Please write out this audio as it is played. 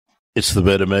It's the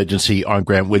Bird Emergency. I'm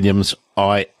Grant Williams.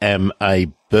 I am a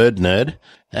bird nerd.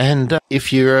 And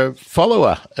if you're a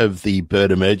follower of the Bird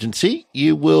Emergency,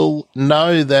 you will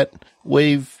know that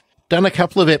we've done a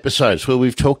couple of episodes where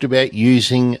we've talked about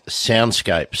using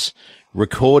soundscapes,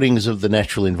 recordings of the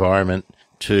natural environment,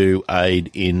 to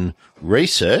aid in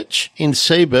research in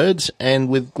seabirds and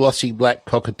with glossy black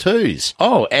cockatoos.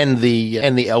 Oh, and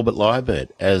the Albert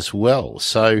lyrebird as well.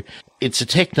 So it's a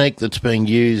technique that's being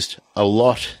used a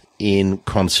lot in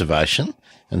conservation.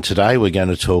 And today we're going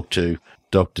to talk to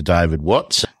Dr. David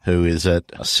Watts, who is at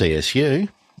CSU,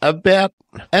 about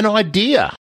an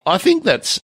idea. I think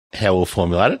that's how we'll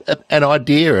formulate it. An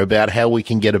idea about how we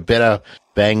can get a better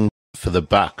bang for the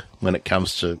buck when it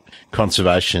comes to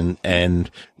conservation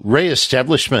and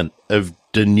re-establishment of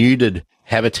denuded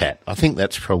habitat. I think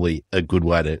that's probably a good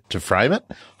way to frame it.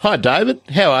 Hi, David.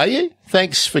 How are you?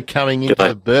 Thanks for coming into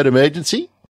the Bird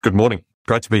Emergency. Good morning.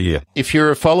 Great to be here. If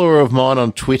you're a follower of mine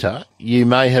on Twitter, you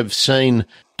may have seen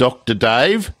Dr.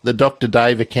 Dave, the Dr.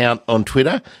 Dave account on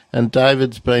Twitter, and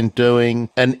David's been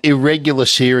doing an irregular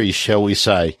series, shall we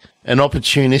say, an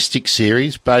opportunistic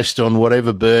series based on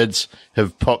whatever birds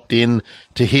have popped in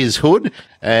to his hood,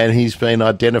 and he's been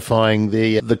identifying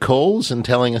the calls and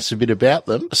telling us a bit about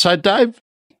them. So, Dave,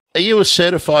 are you a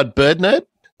certified bird nerd?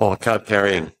 Oh, card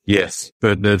carrying. Yes.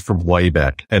 Bird nerd from way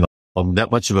back. And I'm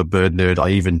that much of a bird nerd,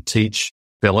 I even teach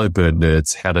fellow bird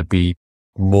nerds how to be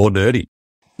more nerdy.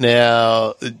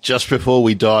 Now, just before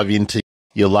we dive into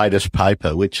your latest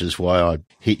paper, which is why I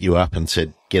hit you up and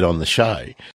said, get on the show,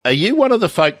 are you one of the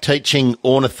folk teaching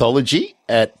ornithology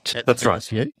at That's right.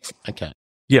 CSU? Okay.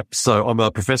 Yep. So I'm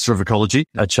a professor of ecology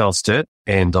at Charles Sturt,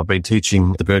 and I've been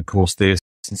teaching the bird course there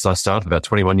since I started about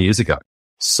 21 years ago.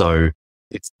 So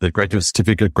it's the graduate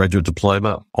certificate, graduate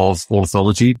diploma of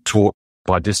ornithology taught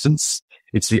by distance.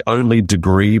 It's the only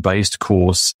degree-based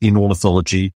course in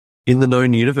ornithology in the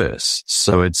known universe.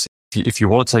 So it's, if you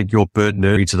want to take your bird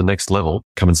nerdy to the next level,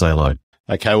 come and say hello.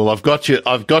 Okay, well, I've got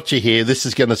you here. This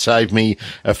is going to save me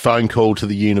a phone call to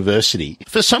the university.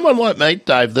 For someone like me,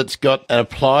 Dave, that's got an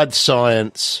applied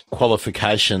science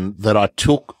qualification that I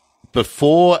took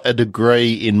before a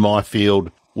degree in my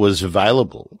field was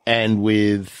available, and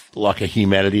with like a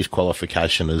humanities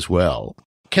qualification as well,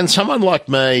 can someone like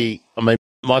me, I mean,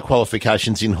 my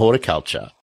qualification's in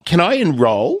horticulture, can I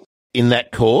enroll in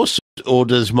that course, or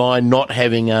does my not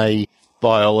having a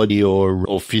biology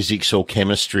or physics or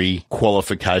chemistry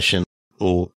qualification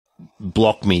or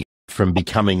block me from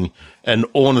becoming an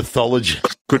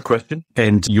ornithologist? Good question.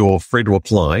 And you're free to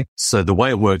apply. So the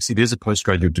way it works, it is a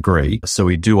postgraduate degree. So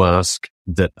we do ask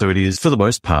that, so it is, for the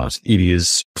most part, it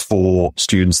is for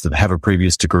students that have a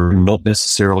previous degree, not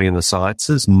necessarily in the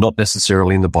sciences, not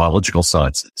necessarily in the biological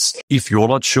sciences. If you're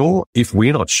not sure, if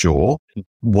we're not sure,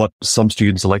 what some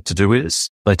students elect to do is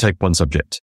they take one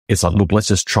subject. It's like, look, let's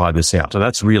just try this out. And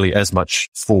that's really as much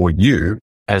for you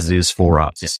as it is for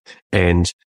us.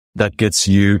 And that gets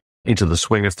you into the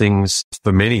swing of things.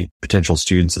 For many potential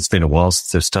students, it's been a while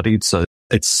since they've studied. So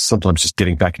it's sometimes just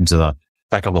getting back on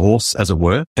the horse, as it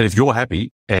were. And if you're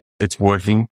happy and it's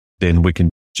working, then we can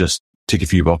just tick a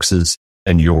few boxes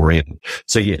and you're in.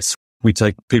 So yes, we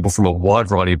take people from a wide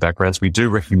variety of backgrounds. We do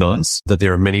recognize that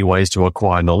there are many ways to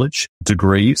acquire knowledge.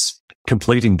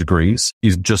 Completing degrees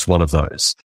is just one of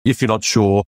those. If you're not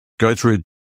sure, go through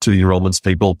to the enrollments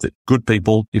people, the good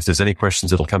people. If there's any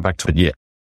questions, it'll come back to it. Yeah,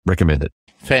 recommend it.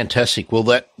 Fantastic.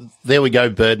 Well, there we go,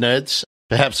 bird nerds.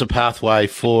 Perhaps a pathway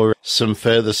for some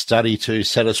further study to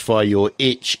satisfy your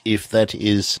itch, if that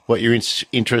is what you're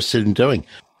interested in doing.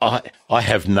 I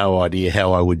have no idea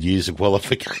how I would use a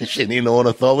qualification in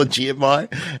ornithology at my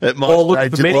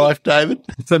stage of life, David.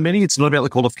 For many, it's not about the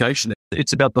qualification.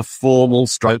 It's about the formal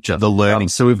structure, the learning.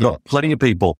 So we've got plenty of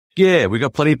people. Yeah, we've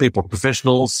got plenty of people,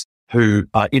 professionals who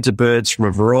are into birds from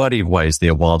a variety of ways.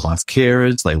 They're wildlife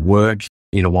carers. They work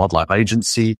in a wildlife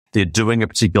agency. They're doing a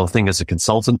particular thing as a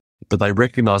consultant, but they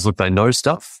recognize, look, they know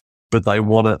stuff, but they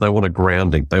want a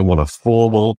grounding. They want a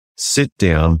formal sit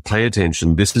down, pay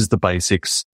attention. This is the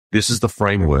basics. This is the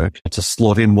framework to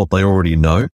slot in what they already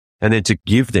know, and then to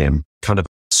give them kind of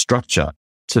structure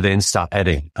to then start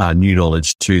adding new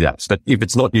knowledge to that. But if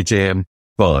it's not your jam,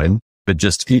 fine. But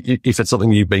just if it's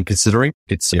something you've been considering,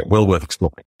 it's well worth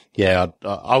exploring. Yeah,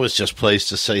 I was just pleased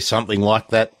to see something like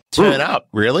that turn up,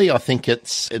 really. I think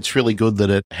it's really good that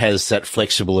it has that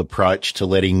flexible approach to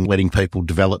letting people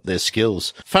develop their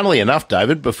skills. Funnily enough,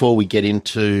 David, before we get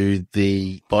into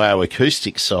the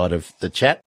bioacoustic side of the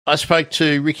chat, I spoke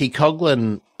to Ricky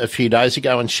Coughlin a few days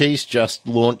ago, and she's just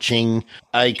launching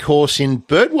a course in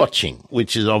bird watching,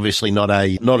 which is obviously not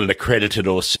an accredited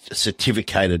or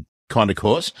certificated kind of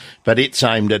course, but it's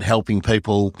aimed at helping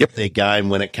people get their game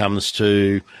when it comes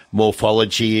to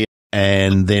morphology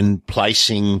and then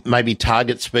placing maybe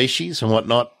target species and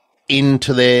whatnot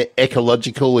into their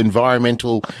ecological,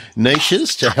 environmental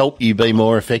niches to help you be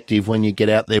more effective when you get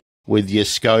out there with your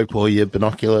scope or your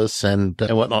binoculars and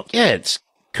whatnot. Yeah, it's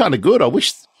kind of good.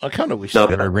 I kind of wish they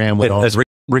were around when as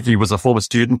Ricky was a former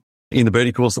student in the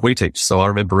birdie course that we teach. So I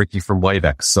remember Ricky from way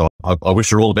back. So I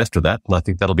wish her all the best with that. And I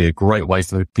think that'll be a great way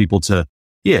for people to,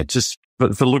 just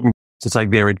for looking to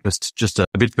take their interest just a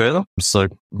bit further. So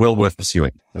well worth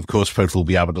pursuing. Of course, people will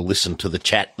be able to listen to the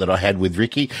chat that I had with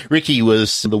Ricky. Ricky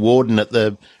was the warden at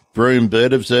the Broome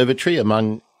Bird Observatory,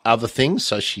 among other things.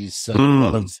 So she's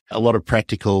a lot of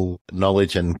practical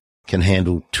knowledge and can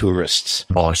handle tourists.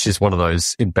 Oh, she's one of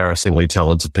those embarrassingly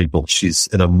talented people. She's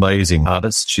an amazing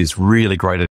artist. She's really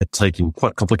great at taking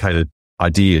quite complicated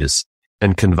ideas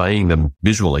and conveying them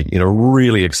visually in a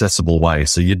really accessible way.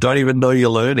 So you don't even know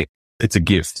you're learning. It's a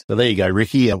gift. So there you go,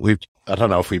 Ricky. I don't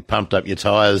know if we pumped up your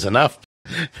tyres enough,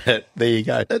 but there you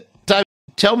go. Dave,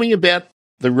 tell me about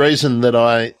the reason that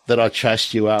I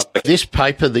chased you up. This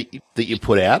paper that you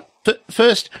put out.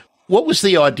 First, what was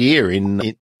the idea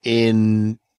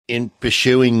in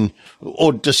pursuing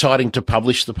or deciding to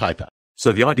publish the paper?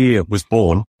 So the idea was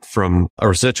born from a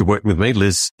researcher working with me,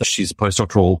 Liz. She's a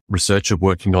postdoctoral researcher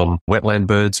working on wetland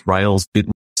birds, rails,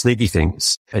 sneaky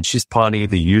things, and she's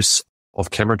pioneered the use of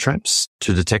camera traps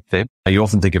to detect them. You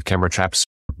often think of camera traps,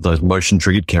 those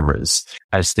motion-triggered cameras,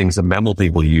 as things that mammal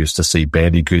people use to see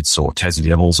bandicoots or Tassie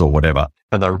devils or whatever.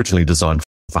 And they're originally designed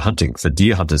for hunting, for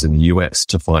deer hunters in the US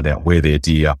to find out where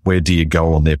deer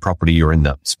go on their property or in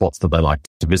the spots that they like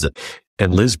to visit.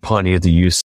 And Liz pioneered the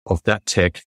use of that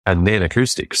tech and then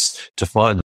acoustics to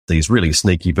find these really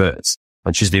sneaky birds.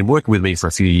 And she's been working with me for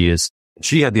a few years.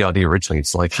 She had the idea originally.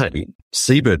 It's like, hey,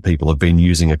 seabird people have been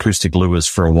using acoustic lures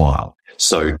for a while.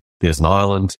 So there's an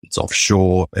island, it's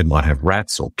offshore, it might have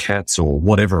rats or cats or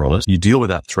whatever on it. You deal with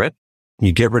that threat,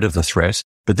 you get rid of the threat,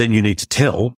 but then you need to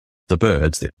tell the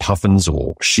birds, they're puffins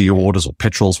or shearwaters or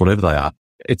petrels, whatever they are,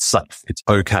 it's safe, it's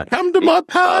okay. Come to my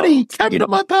party, to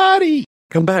my party.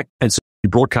 Come back. And so you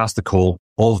broadcast the call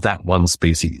of that one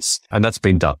species. And that's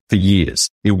been done for years.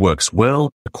 It works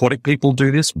well. Aquatic people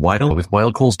do this, with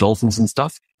whale calls, dolphins and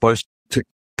stuff, both to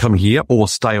come here or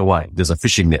stay away. There's a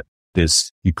fishing net.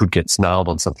 You could get snarled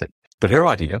on something. But her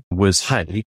idea was,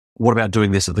 hey, what about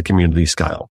doing this at the community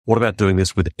scale? What about doing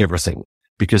this with everything?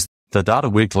 Because the data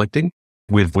we're collecting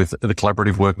with the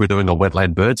collaborative work we're doing on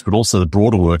wetland birds, but also the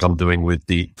broader work I'm doing with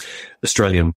the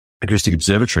Australian Acoustic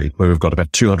Observatory, where we've got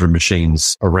about 200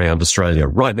 machines around Australia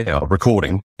right now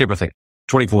recording everything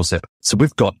 24/7. So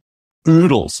we've got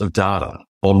oodles of data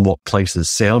on what places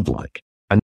sound like.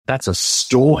 And that's a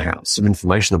storehouse of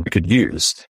information that we could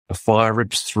use. A fire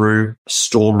rips through, a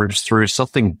storm rips through,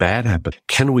 something bad happened.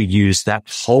 Can we use that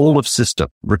whole of system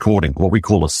recording, what we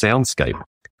call a soundscape,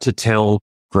 to tell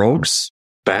frogs,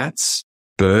 bats,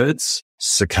 birds,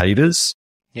 cicadas,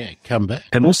 come back.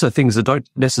 And also things that don't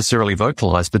necessarily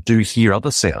vocalize, but do hear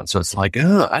other sounds. So it's like,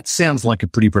 that sounds like a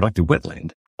pretty productive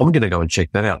wetland. I'm going to go and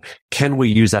check that out. Can we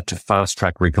use that to fast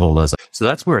track recolonization? So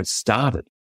that's where it started.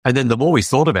 And then the more we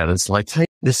thought about it, it's like, hey,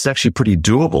 this is actually pretty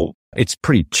doable. It's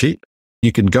pretty cheap.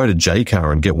 You can go to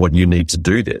JCAR and get what you need to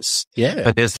do this. Yeah.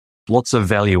 And there's lots of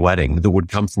value adding that would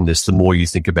come from this the more you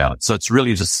think about it. So it's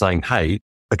really just saying, hey,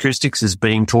 acoustics is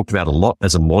being talked about a lot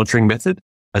as a monitoring method,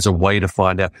 as a way to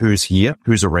find out who's here,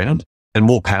 who's around, and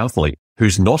more powerfully,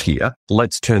 who's not here.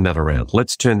 Let's turn that around.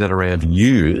 Let's turn that around.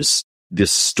 Use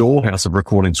this storehouse of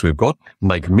recordings we've got,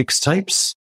 make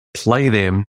mixtapes, play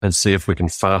them, and see if we can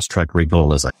fast track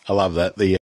recolonization. I love that.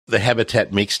 The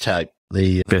habitat mixtape,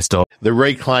 the best of the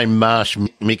Reclaim Marsh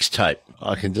mixtape.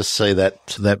 I can just see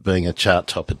that being a chart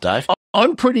topper, Dave.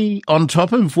 I'm pretty on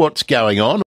top of what's going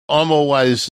on. I'm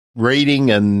always reading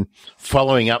and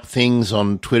following up things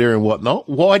on Twitter and whatnot.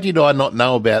 Why did I not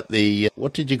know about the,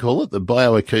 what did you call it? The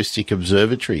Bioacoustic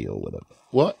Observatory or whatever.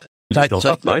 What?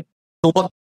 Mate.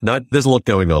 No, there's a lot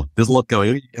going on. There's a lot going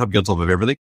on. You can't be on top of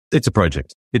everything. It's a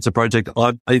project.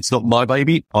 It's not my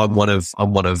baby. I'm one of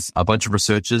a bunch of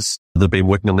researchers that have been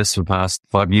working on this for the past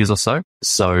 5 years or so.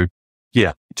 So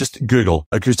yeah, just Google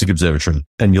Acoustic Observatory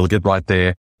and you'll get right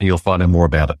there and you'll find out more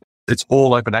about it. It's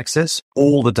all open access.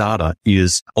 All the data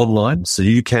is online. So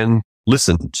you can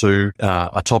listen to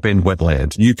a top-end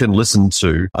wetland. You can listen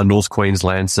to a North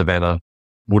Queensland savanna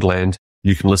woodland.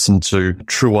 You can listen to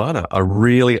Truana, a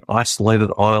really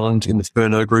isolated island in the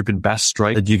Furneaux Group in Bass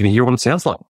Strait, and you can hear what it sounds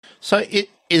like. So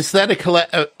is that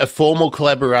a formal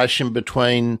collaboration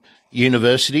between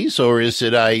universities, or is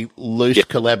it a loose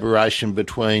collaboration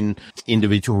between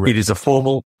individual? It is a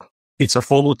formal It's a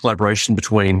formal collaboration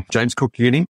between James Cook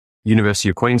Uni, University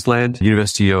of Queensland,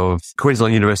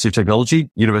 Queensland University of Technology,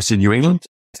 University of New England,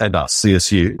 and us,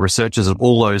 CSU, researchers of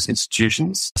all those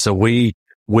institutions. So we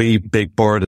begged,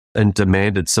 borrowed, and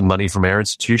demanded some money from our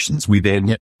institutions. We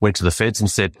then went to the feds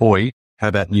and said, "Boy, how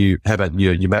about you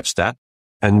match that?"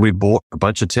 And we bought a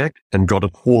bunch of tech and got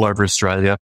it all over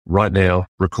Australia right now,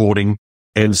 recording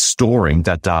and storing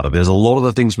that data. There's a lot of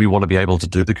the things we want to be able to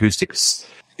do with acoustics.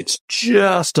 It's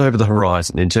just over the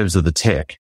horizon in terms of the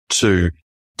tech to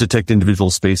detect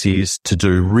individual species, to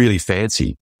do really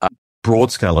fancy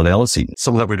broad scale analyses.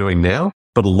 Some of that we're doing now,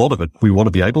 but a lot of it we want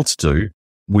to be able to do.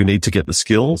 We need to get the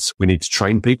skills, we need to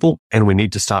train people, and we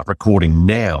need to start recording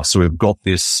now. So we've got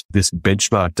this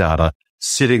benchmark data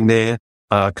sitting there,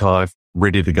 archived,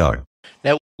 ready to go.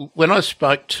 Now, when I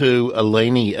spoke to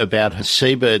Eleni about her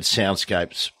Seabird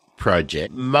Soundscapes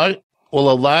project, a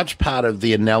large part of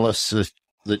the analysis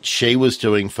that she was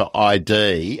doing for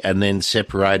ID and then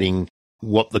separating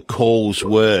what the calls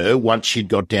were once she'd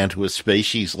got down to a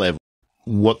species level,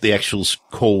 what the actual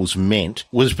calls meant,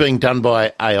 was being done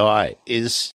by AI.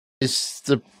 Is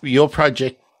your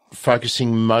project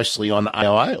focusing mostly on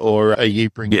AI, or are you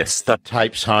bringing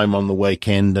tapes home on the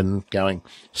weekend and going,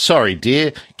 "Sorry,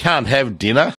 dear, can't have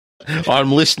dinner.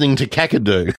 I'm listening to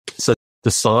Kakadu"? So the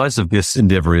size of this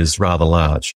endeavor is rather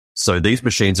large. So these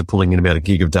machines are pulling in about 1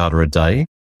 gig of data a day,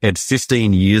 and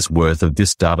 15 years worth of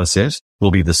this data set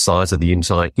will be the size of the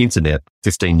entire internet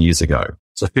 15 years ago.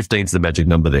 So 15 is the magic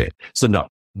number there. So no,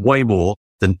 way more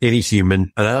than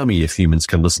an army of humans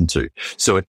can listen to.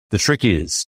 So the trick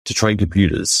is to train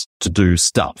computers to do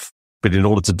stuff. But in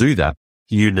order to do that,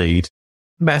 you need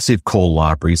massive call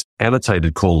libraries,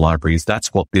 annotated call libraries. That's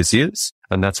what this is,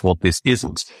 and that's what this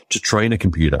isn't, to train a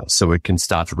computer so it can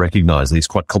start to recognize these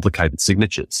quite complicated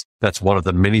signatures. That's one of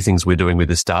the many things we're doing with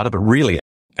this data. But really,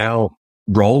 our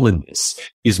role in this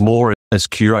is more as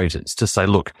curators to say,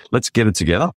 look, let's get it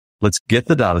together. Let's get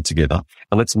the data together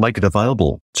and let's make it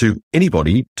available to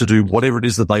anybody to do whatever it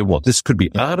is that they want. This could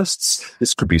be artists.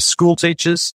 This could be school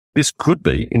teachers. This could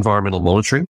be environmental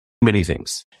monitoring, many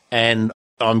things. And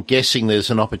I'm guessing there's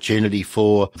an opportunity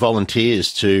for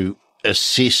volunteers to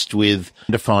assist with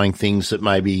identifying things that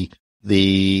maybe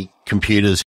the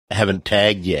computers haven't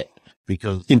tagged yet.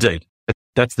 Because indeed,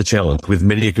 that's the challenge with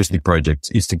many acoustic projects,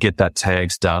 is to get that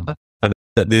tags data.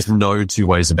 That there's no two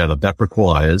ways about it. That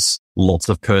requires lots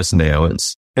of person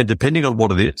hours. And depending on what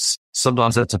it is,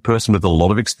 sometimes that's a person with a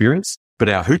lot of experience. But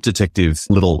our Hoot Detective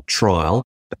little trial,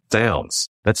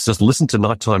 that's just listen to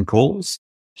nighttime calls,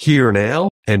 hear an owl,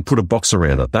 and put a box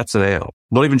around it. That's an owl.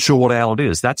 Not even sure what owl it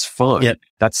is. That's fine. Yep.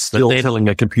 That's still telling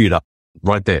a computer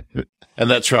right there. And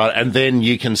that's right. And then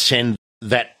you can send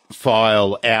that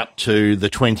file out to the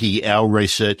 20 owl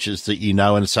researchers that you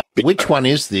know and say, which one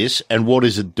is this and what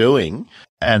is it doing,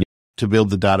 and to build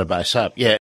the database up.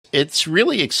 Yeah, it's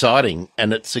really exciting,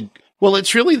 and it's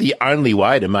really the only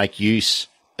way to make use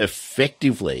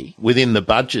effectively within the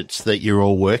budgets that you're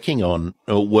all working on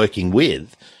or working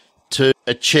with to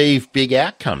achieve big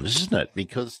outcomes, isn't it?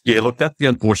 Because look, that's the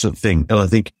unfortunate thing. And I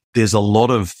think there's a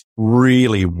lot of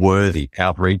really worthy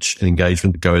outreach and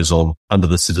engagement that goes on under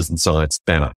the citizen science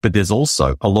banner. But there's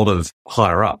also a lot of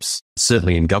higher ups,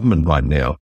 certainly in government right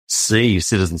now, see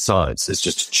citizen science as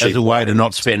just as a way to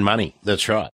not spend money. That's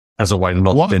right. As a way to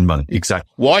not spend money.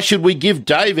 Exactly. Why should we give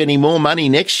Dave any more money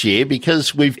next year?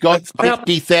 Because we've got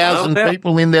 50,000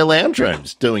 people in their lounge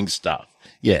rooms doing stuff.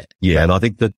 Yeah. Yeah. And I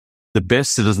think that the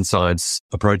best citizen science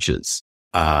approaches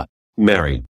are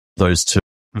marrying those two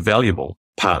valuable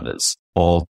partners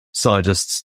of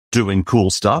scientists doing cool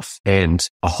stuff and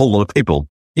a whole lot of people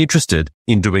interested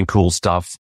in doing cool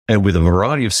stuff and with a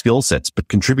variety of skill sets, but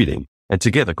contributing. And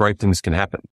together, great things can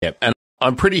happen. Yeah. And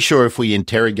I'm pretty sure if we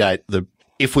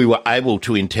were able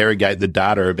to interrogate the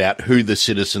data about who the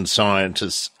citizen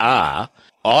scientists are,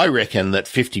 I reckon that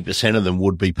 50% of them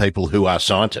would be people who are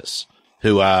scientists,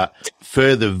 who are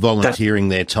further volunteering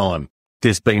their time.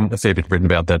 There's been a fair bit written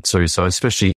about that too. So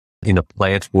especially in the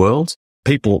plant world,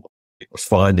 people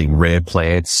finding rare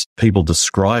plants, people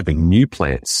describing new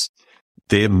plants,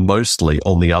 they're mostly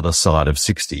on the other side of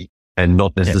 60 and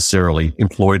not necessarily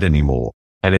employed anymore.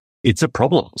 And it's a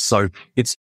problem. So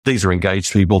these are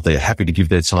engaged people. They're happy to give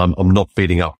their time. I'm not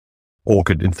beating up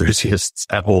orchid enthusiasts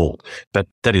at all, but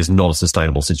that is not a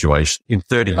sustainable situation. In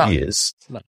 30 years,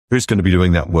 who's going to be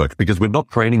doing that work? Because we're not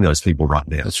training those people right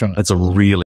now. That's right. That's a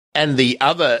really... And the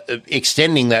other,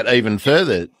 extending that even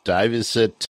further, Dave, is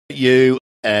that you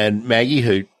and Maggie,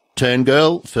 who Turn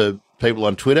Girl for people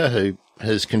on Twitter, who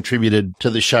has contributed to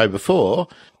the show before,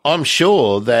 I'm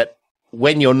sure that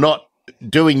when you're not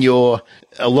doing your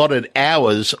allotted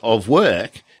hours of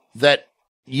work, that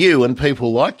you and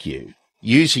people like you,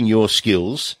 using your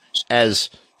skills as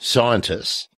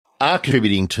scientists, are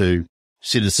contributing to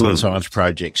citizen science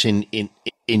projects in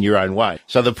your own way.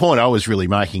 So the point I was really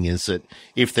making is that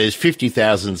if there's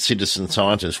 50,000 citizen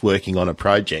scientists working on a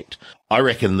project, I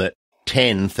reckon that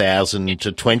 10,000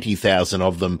 to 20,000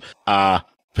 of them are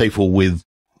people with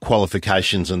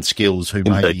qualifications and skills who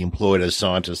may be employed as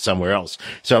scientists somewhere else.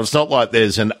 So it's not like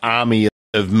there's an army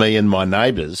of me and my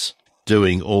neighbours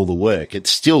doing all the work.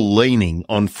 It's still leaning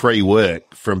on free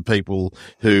work from people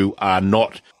who are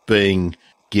not being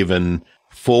given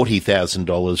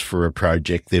 $40,000 for a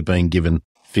project. They're being given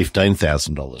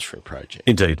 $15,000 for a project.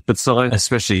 Indeed. But science,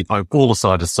 especially all the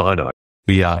scientists I know,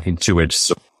 we are in two-edged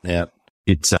sword. Yeah.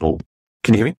 It's can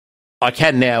you hear me? I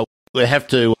can now. We have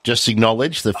to just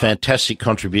acknowledge the fantastic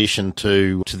contribution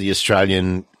to the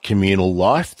Australian communal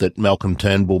life that Malcolm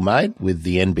Turnbull made with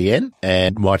the NBN,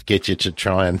 and might get you to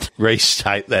try and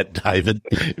restate that, David,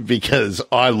 because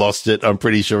I lost it. I'm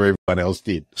pretty sure everyone else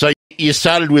did. So you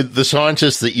started with the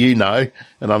scientists that you know,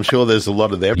 and I'm sure there's a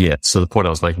lot of them. Yeah. So the point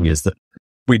I was making is that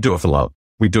we do it for love.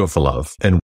 We do it for love.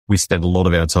 And we spend a lot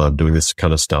of our time doing this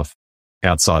kind of stuff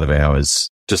outside of hours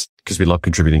just because we love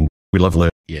contributing. We love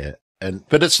learning. Yeah.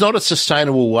 But it's not a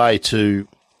sustainable way to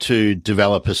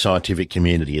develop a scientific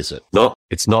community, is it? No,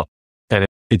 it's not. And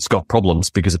it's got problems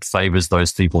because it favours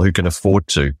those people who can afford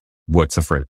to work for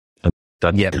free.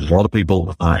 And a lot of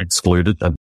people are excluded,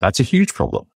 and that's a huge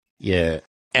problem. Yeah.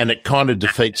 And it kind of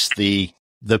defeats the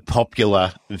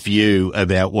popular view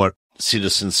about what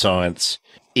citizen science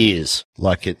is.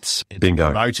 Like it's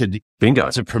promoted. Bingo.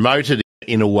 It's promoted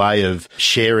in a way of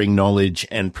sharing knowledge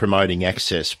and promoting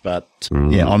access. But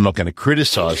I'm not going to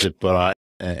criticise it, but I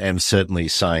am certainly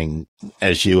saying,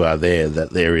 as you are there,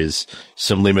 that there is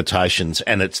some limitations,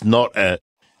 and it's not a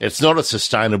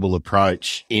sustainable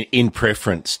approach in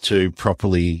preference to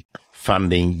properly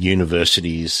funding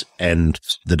universities and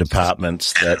the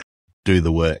departments that do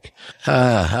the work.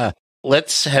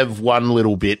 Let's have one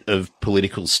little bit of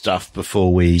political stuff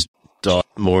before we dive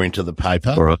more into the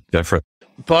paper. All right, go for it.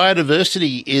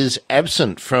 Biodiversity is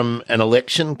absent from an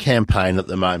election campaign at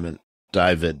the moment,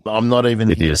 David. I'm not even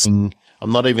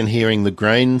hearing the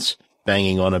Greens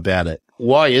banging on about it.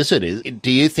 Why is it? Do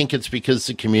you think it's because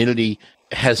the community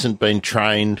hasn't been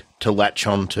trained to latch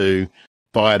onto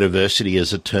biodiversity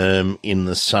as a term in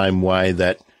the same way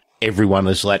that everyone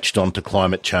has latched onto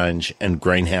climate change and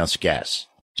greenhouse gas?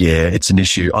 Yeah, it's an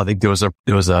issue. I think there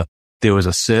was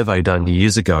a survey done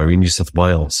years ago in New South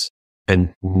Wales,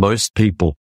 and most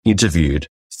people interviewed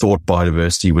thought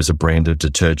biodiversity was a brand of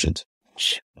detergent.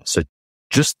 So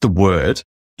just the word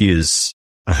is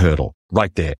a hurdle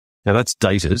right there. Now that's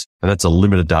dated and that's a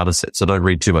limited data set, so don't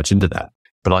read too much into that.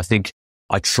 But I think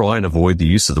I try and avoid the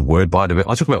use of the word biodiversity.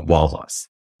 I talk about wildlife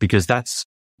because that's,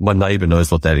 my neighbour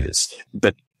knows what that is.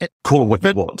 But call it what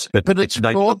you want. But it's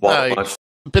fraught, though.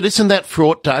 But isn't that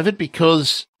fraught, David?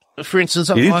 Because, for instance,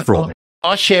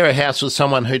 I share a house with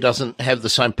someone who doesn't have the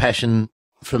same passion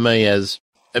for me as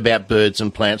about birds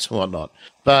and plants and whatnot.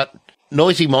 But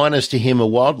noisy miners to him are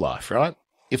wildlife, right?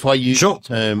 If I use the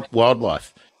term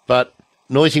wildlife. But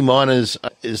noisy miners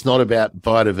is not about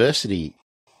biodiversity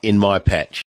in my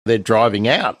patch. They're driving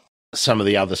out some of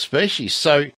the other species.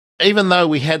 So even though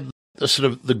we had the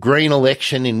sort of the green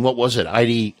election in, what was it,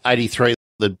 83,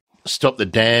 the stop the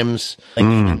dams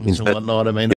and whatnot.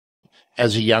 I mean,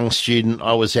 as a young student,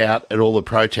 I was out at all the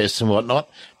protests and whatnot,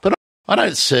 but I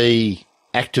don't see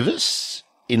activists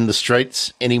in the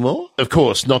streets anymore. Of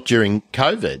course, not during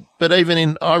COVID, but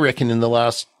even I reckon in the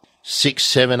last 6,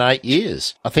 7, 8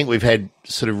 years. I think we've had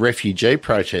sort of refugee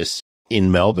protests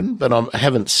in Melbourne, but I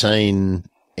haven't seen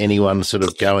anyone sort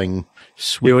of going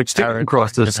Extinction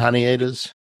Crisis, honey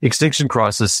eaters. Extinction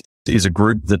Crisis is a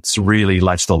group that's really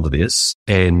latched onto this,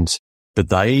 but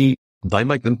they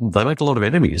make a lot of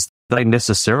enemies. They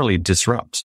necessarily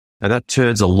disrupt, and that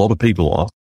turns a lot of people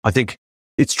off. I think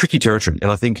it's tricky territory,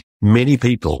 and I think many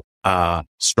people are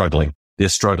struggling. They're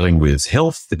struggling with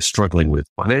health. They're struggling with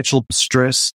financial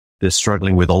stress. They're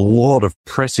struggling with a lot of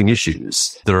pressing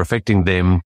issues that are affecting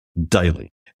them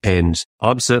daily. And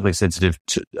I'm certainly sensitive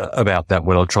about that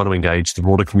when I'm trying to engage the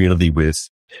broader community with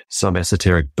some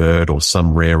esoteric bird or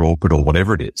some rare orchid or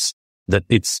whatever it is.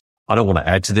 I don't want to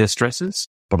add to their stresses,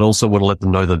 but I also want to let them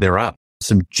know that there are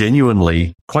some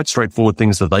genuinely quite straightforward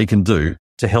things that they can do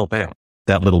to help out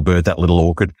that little bird, that little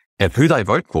orchid, and who they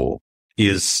vote for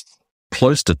is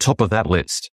close to top of that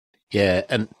list. Yeah.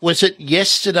 And was it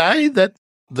yesterday that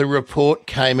the report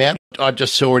came out? I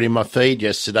just saw it in my feed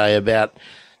yesterday about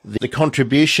the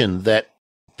contribution that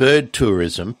bird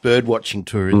watching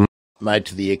tourism made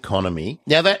to the economy.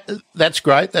 Now, that's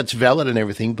great, that's valid and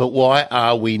everything, but why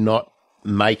are we not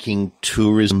making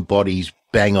tourism bodies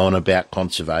bang on about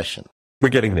conservation? We're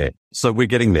getting there. So we're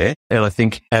getting there. And I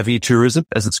think aviatourism,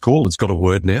 as it's called, it's got a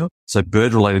word now. So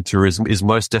bird-related tourism is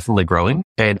most definitely growing.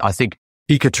 And I think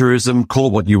ecotourism, call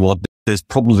it what you want. There's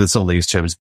problems with some of these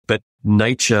terms, but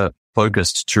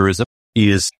nature-focused tourism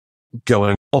is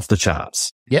going off the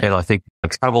charts. Yeah. And I think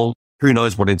travel, who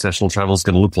knows what international travel is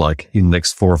going to look like in the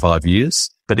next 4 or 5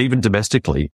 years. But even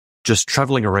domestically, just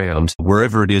traveling around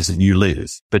wherever it is that you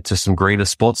live, but to some greener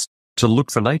spots, to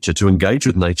look for nature, to engage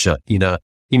with nature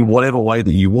in whatever way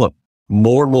that you want.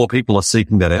 More and more people are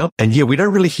seeking that out. And yeah, we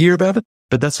don't really hear about it,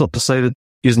 but that's not to say that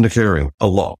isn't occurring a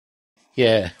lot.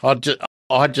 Yeah,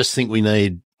 I just think we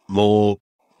need more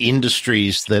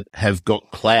industries that have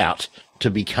got clout to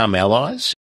become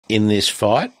allies in this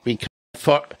fight, because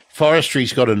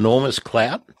forestry's got enormous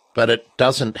clout, but it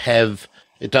doesn't have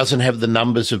the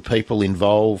numbers of people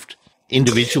involved,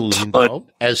 individuals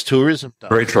involved, as tourism does.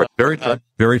 Very true.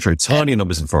 Very true. Tiny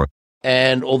numbers in forest.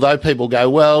 And although people go,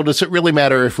 well, does it really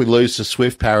matter if we lose the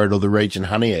swift parrot or the Regent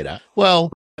honeyeater?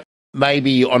 Well,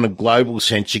 maybe on a global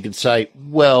sense you could say,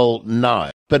 well, no.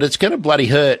 But it's going to bloody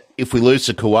hurt if we lose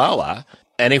the koala.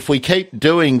 And if we keep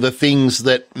doing the things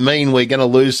that mean we're going to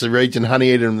lose the Regent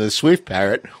honeyeater and the swift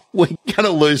parrot, we're going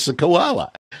to lose the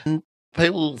koala. And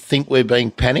people think we're being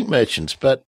panic merchants,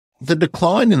 but the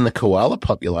decline in the koala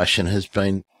population has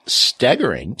been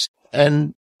staggering.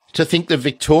 And to think that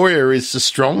Victoria is the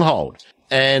stronghold.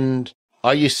 And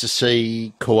I used to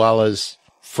see koalas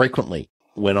frequently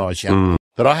when I was young,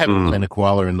 but I haven't seen a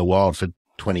koala in the wild for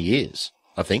 20 years,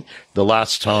 I think. The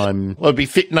last time, well, it'd be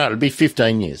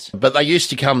 15 years. But they used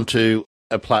to come to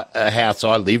a house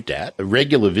I lived at,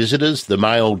 regular visitors, the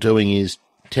male doing his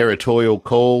territorial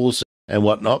calls and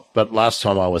whatnot. But last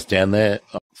time I was down there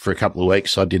for a couple of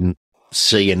weeks, I didn't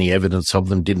see any evidence of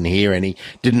them,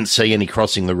 didn't see any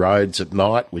crossing the roads at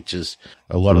night, which is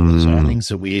a lot of the sightings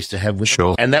that we used to have with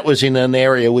them. And that was in an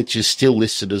area which is still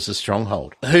listed as a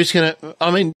stronghold.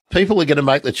 People are going to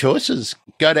make the choices.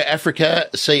 Go to Africa,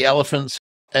 see elephants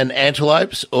and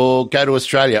antelopes, or go to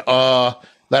Australia. Oh,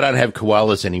 they don't have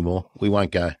koalas anymore. We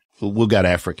won't go. We'll go to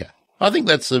Africa. I think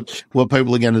that's what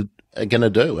people are going to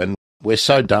do. And we're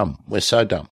so dumb.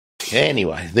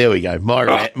 Anyway, there we go.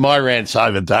 My rant's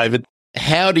over, David.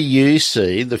 How do you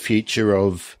see the future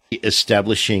of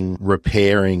establishing,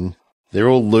 repairing? They're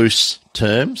all loose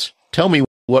terms. Tell me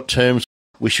what terms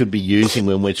we should be using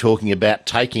when we're talking about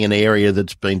taking an area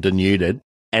that's been denuded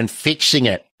and fixing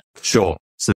it. Sure.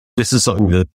 So this is something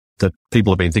that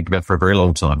people have been thinking about for a very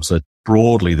long time. So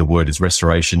broadly, the word is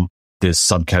restoration. There's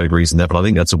subcategories in that, but I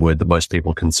think that's a word that most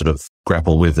people can sort of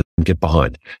grapple with and get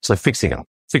behind. So fixing up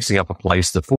a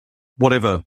place that for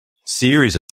whatever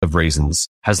series of reasons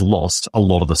has lost a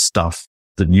lot of the stuff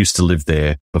that used to live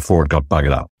there before it got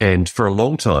buggered up. And for a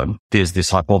long time, there's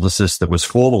this hypothesis that was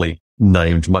formally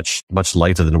named much, much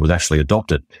later than it was actually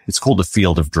adopted. It's called the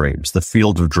field of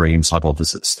dreams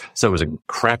hypothesis. So it was a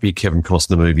crappy Kevin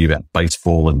Costner movie about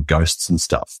baseball and ghosts and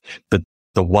stuff. But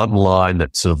the one line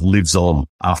that sort of lives on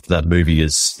after that movie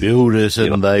is, build it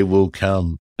and they will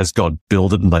come. As God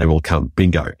build it and they will come.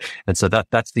 Bingo. And so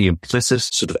that's the implicit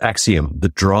sort of axiom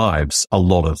that drives a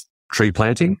lot of tree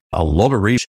planting. A lot of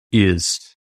research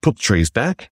is put the trees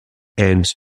back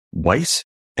and wait,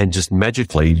 and just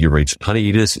magically you reach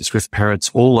honeyeaters, swift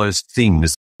parrots, all those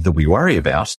things that we worry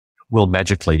about will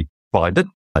magically find it,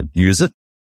 use it,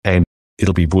 and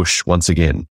it'll be bush once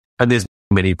again. And there's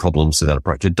many problems with that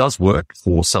approach. It does work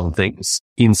for some things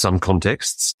in some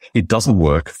contexts. It doesn't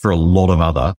work for a lot of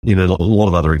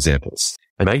other examples.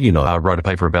 And Maggie and I wrote a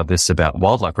paper about this, about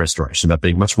wildlife restoration, about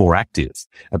being much more active,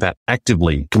 about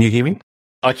actively. Can you hear me?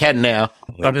 I can now.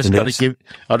 I just got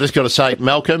to say,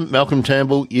 Malcolm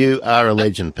Turnbull, you are a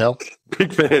legend, pal.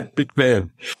 Big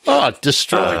fan. Oh,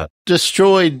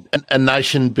 destroyed a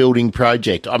nation building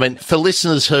project. I mean, for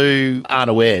listeners who aren't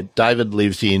aware, David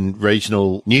lives in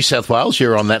regional New South Wales.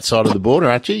 You're on that side of the border,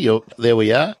 aren't you? There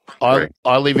we are.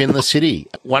 I live in the city.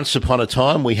 Once upon a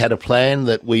time, we had a plan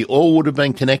that we all would have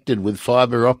been connected with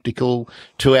fibre optical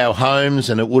to our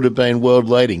homes, and it would have been world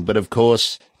leading. But of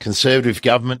course, Conservative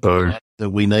government that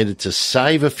we needed to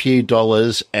save a few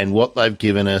dollars, and what they've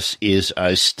given us is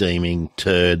a steaming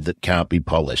turd that can't be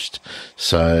polished.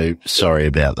 So sorry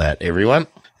about that, everyone,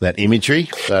 that imagery.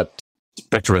 But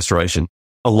back to restoration.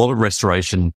 A lot of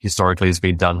restoration historically has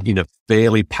been done in a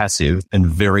fairly passive and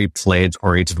very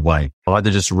plant-oriented way. Either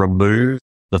just remove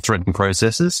the threatened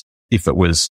processes, if it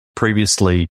was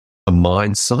previously a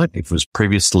mine site, if it was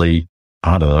previously,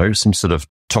 I don't know, some sort of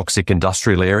toxic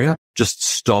industrial area, just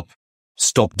stop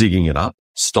digging it up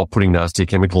stop putting nasty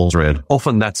chemicals around.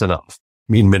 Often that's enough.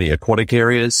 In many aquatic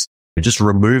areas, just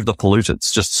remove the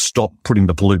pollutants, just stop putting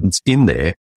the pollutants in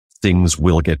there. Things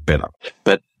will get better.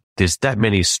 But there's that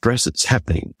many stresses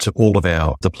happening to all of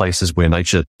the places where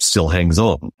nature still hangs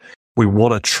on. We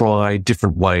want to try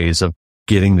different ways of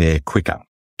getting there quicker.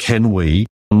 Can we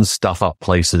stuff up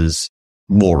places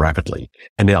more rapidly?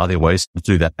 And are there ways to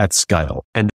do that at scale?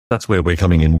 And that's where we're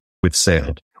coming in with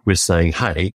sound. We're saying,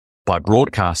 hey, by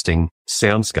broadcasting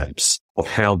soundscapes of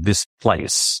how this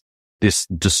place, this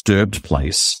disturbed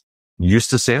place used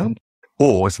to sound,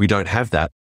 or if we don't have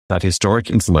that historic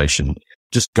information,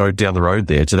 just go down the road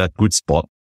there to that good spot.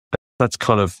 That's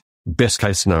kind of best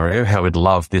case scenario, how we'd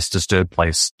love this disturbed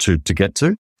place to get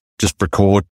to. Just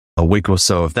record a week or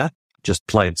so of that. Just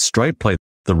play it straight, play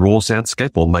the raw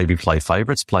soundscape, or maybe play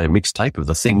favorites, play a mixtape of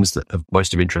the things that are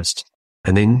most of interest,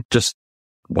 and then just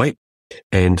wait.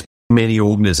 And many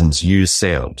organisms use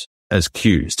sound as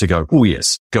cues to go, oh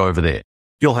yes, go over there.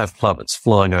 You'll have plovers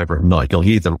flying over at night. You'll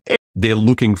hear them. They're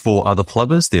looking for other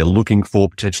plovers. They're looking for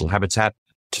potential habitat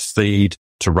to feed,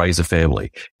 to raise a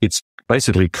family. It's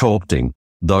basically co-opting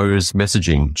those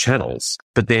messaging channels.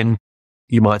 But then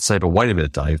you might say, but wait a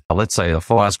minute, Dave. Let's say a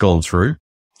fire's gone through.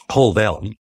 Whole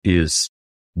valley is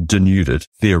denuded.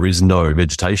 There is no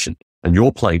vegetation. And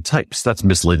you're playing tapes. That's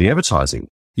misleading advertising.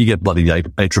 You get bloody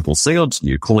ACCC odds,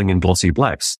 you calling in glossy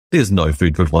blacks. There's no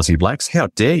food for glossy blacks. How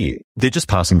dare you? They're just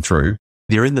passing through.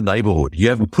 They're in the neighborhood. You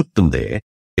haven't put them there.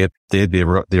 They're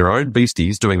their own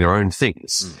beasties doing their own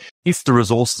things. If the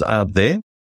resources are there,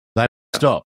 they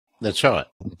stop. That's right.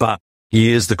 But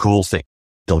here's the cool thing.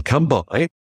 They'll come by,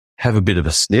 have a bit of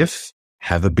a sniff,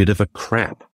 have a bit of a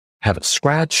crap, have a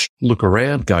scratch, look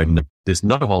around, go, no, there's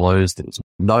no hollows, there's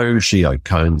no geocones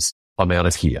cones. I'm out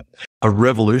of here. A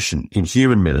revolution in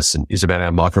human medicine is about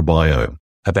our microbiome,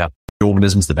 about the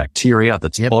organisms, the bacteria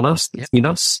that's on us, that's in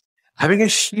us, having a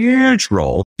huge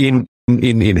role in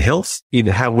health, in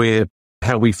how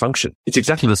we function. It's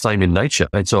exactly the same in nature.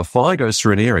 And so if fire goes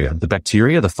through an area, the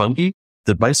bacteria, the fungi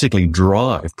that basically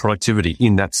drive productivity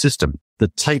in that system,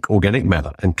 that take organic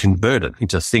matter and convert it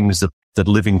into things that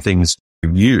living things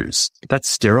use, that's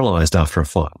sterilized after a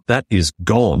fire. That is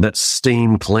gone. That's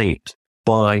steam cleaned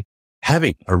by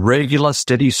having a regular,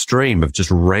 steady stream of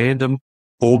just random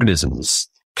organisms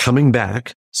coming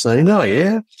back saying, oh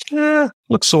yeah,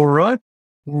 looks all right.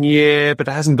 Yeah, but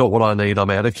it hasn't got what I need.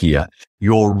 I'm out of here.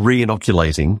 You're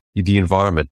re-inoculating the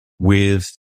environment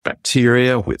with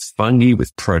bacteria, with fungi,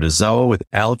 with protozoa, with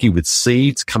algae, with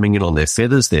seeds coming in on their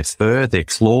feathers, their fur, their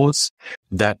claws.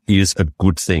 That is a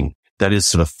good thing. That is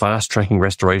sort of fast-tracking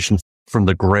restoration from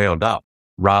the ground up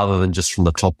rather than just from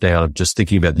the top down of just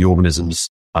thinking about the organisms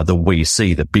that we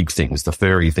see, the big things, the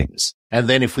furry things. And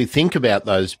then if we think about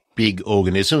those big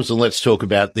organisms, and let's talk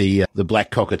about the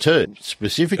black cockatoo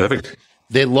specifically. Perfect.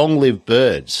 They're long-lived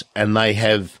birds and they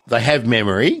have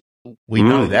memory. We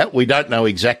know that. We don't know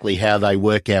exactly how they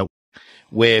work out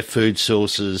where food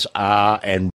sources are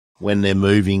and when they're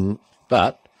moving,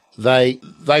 but they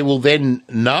will then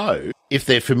know if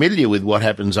they're familiar with what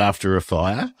happens after a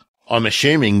fire. I'm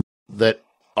assuming that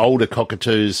older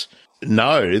cockatoos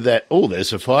know that, oh,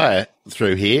 there's a fire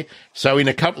through here. So in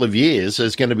a couple of years,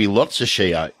 there's going to be lots of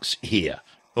she oaks here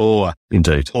or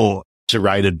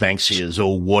serrated banksias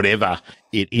or whatever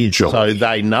it is. Sure. So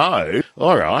they know,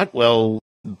 all right, well,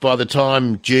 by the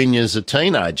time Junior's a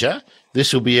teenager,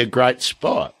 this will be a great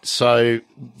spot. So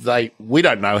we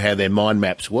don't know how their mind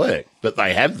maps work, but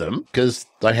they have them because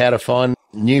they how to find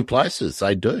new places.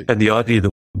 They do. And the idea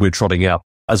that we're trotting out,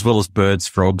 as well as birds,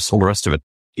 frogs, all the rest of it,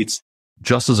 it's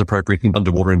just as appropriate in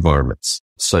underwater environments.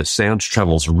 So sound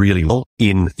travels really well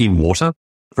in water,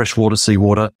 freshwater,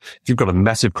 seawater. If you've got a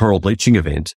massive coral bleaching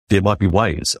event, there might be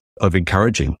ways of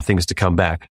encouraging things to come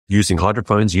back using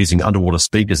hydrophones, using underwater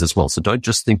speakers as well. So don't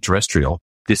just think terrestrial.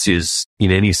 This is in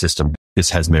any system.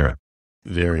 This has merit.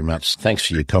 Very much. Thanks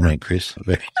for your comment, Chris.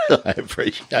 I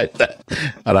appreciate that.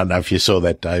 I don't know if you saw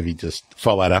that, Dave. He just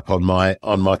followed up on my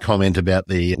comment about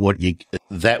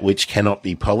that which cannot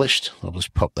be polished. I'll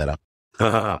just pop that up.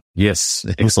 Yes,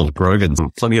 excellent. Grogan.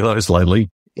 Plenty of those lately.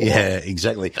 Yeah,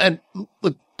 exactly. And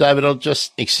look, David, I'll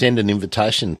just extend an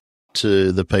invitation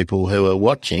to the people who are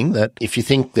watching that if you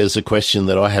think there's a question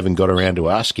that I haven't got around to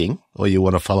asking, or you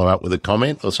want to follow up with a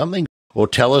comment or something, or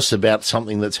tell us about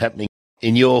something that's happening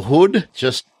in your hood,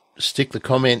 just stick the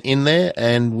comment in there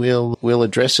and we'll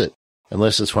address it.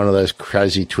 Unless it's one of those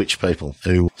crazy Twitch people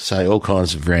who say all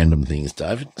kinds of random things,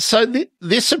 David. So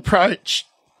this approach,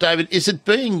 David, is it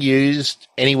being used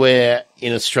anywhere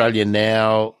in Australia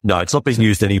now? No, it's not being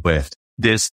used anywhere.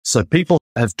 So people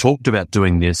have talked about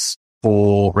doing this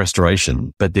for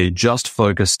restoration, but they're just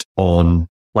focused on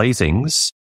play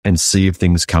things and see if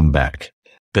things come back.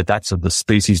 But that's at the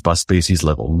species by species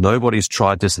level. Nobody's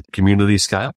tried this at the community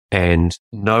scale, and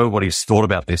nobody's thought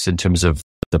about this in terms of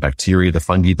the bacteria, the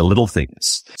fungi, the little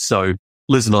things. So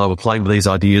Liz and I were playing with these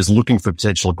ideas, looking for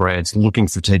potential grants, looking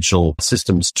for potential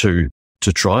systems to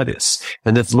try this.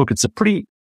 And then look, it's a pretty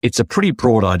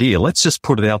broad idea. Let's just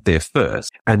put it out there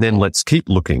first, and then let's keep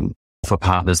looking for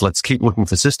partners. Let's keep looking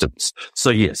for systems. So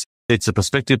yes, it's a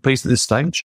perspective piece at this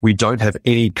stage. We don't have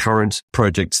any current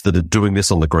projects that are doing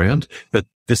this on the ground, but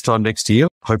this time next year,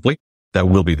 hopefully, that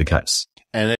will be the case.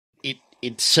 And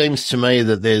it seems to me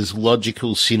that there's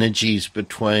logical synergies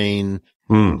between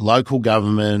local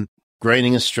government,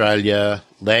 Greening Australia,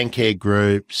 land care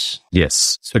groups.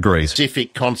 Yes, agreed.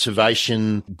 Specific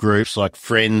conservation groups like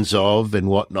Friends of and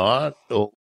whatnot,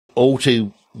 all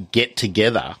to get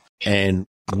together and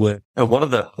work. And one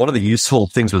of the useful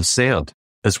things with sound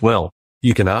as well,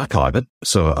 you can archive it.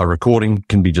 So a recording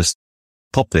can be just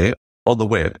popped there on the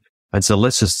web. And so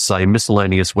let's just say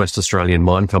miscellaneous West Australian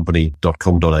Mine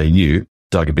Company.com.au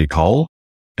dug a big hole,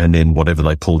 and then whatever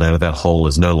they pulled out of that hole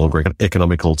is no longer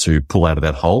economical to pull out of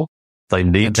that hole. They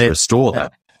need to restore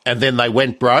that. And then they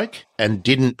went broke and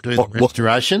didn't do the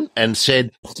restoration and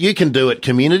said, you can do it,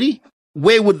 community.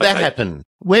 Where would that happen?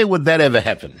 Where would that ever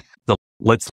happen?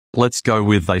 Let's go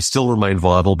with they still remain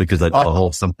viable because they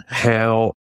wholesome.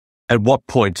 How, at what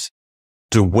point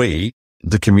do we,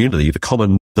 the community,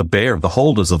 the bear, the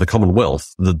holders of the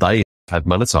Commonwealth that they have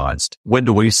monetized, when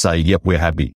do we say, yep, we're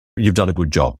happy. You've done a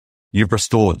good job. You've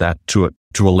restored that to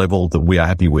a level that we are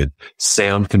happy with.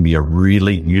 Sound can be a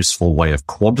really useful way of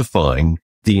quantifying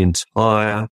the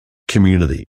entire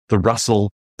community. The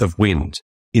rustle of wind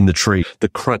in the tree, the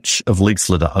crunch of leaf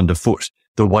litter underfoot,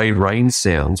 the way rain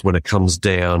sounds when it comes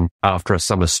down after a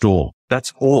summer storm.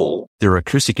 That's all. There are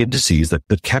acoustic indices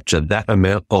that capture that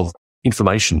amount of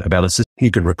information about a system.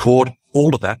 You can record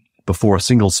all of that before a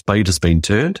single spade has been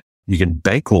turned. You can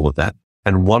bank all of that.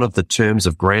 And one of the terms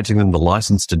of granting them the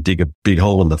license to dig a big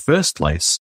hole in the first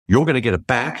place, you're going to get it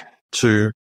back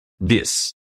to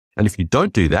this. And if you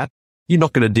don't do that, you're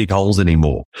not going to dig holes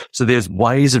anymore. So there's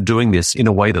ways of doing this in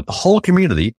a way that the whole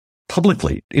community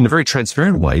publicly, in a very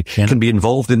transparent way, can be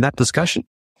involved in that discussion.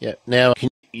 Yeah. Now,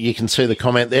 you can see the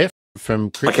comment there from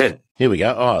Chris. Okay. Here we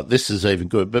go. Oh, this is even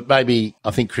good. But maybe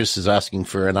I think Chris is asking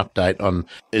for an update on,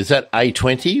 is that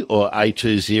A20 or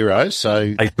A20?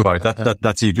 So A20,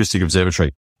 that's the Acoustic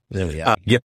Observatory. There we are.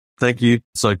 Yep. Thank you.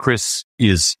 So Chris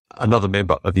is another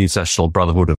member of the International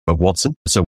Brotherhood of Watson.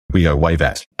 So we go way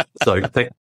back. So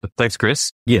thanks,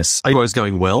 Chris. Yes, A20 is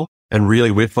going well. And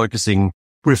really we're focusing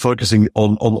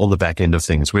on the back end of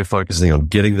things. We're focusing on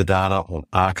getting the data, on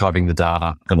archiving the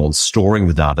data, and on storing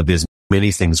the data. There's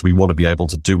many things we want to be able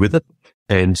to do with it.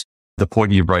 And the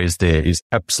point you raised there is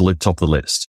absolute top of the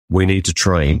list. We need to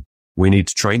train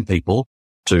people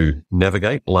to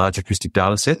navigate large acoustic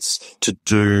data sets, to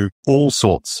do all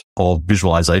sorts of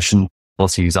visualization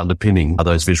policies underpinning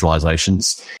those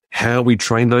visualizations, how we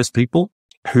train those people,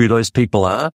 who those people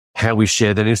are, how we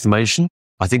share that information.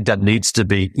 I think that needs to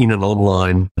be in an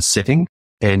online setting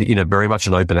and in a very much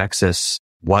an open access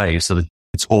way so that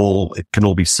it can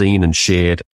all be seen and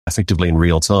shared effectively in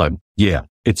real time. Yeah.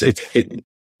 It's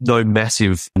no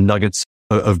massive nuggets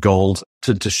of gold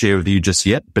to share with you just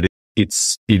yet, but it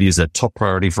is a top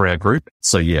priority for our group.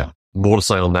 So yeah, more to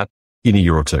say on that in a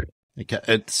year or two.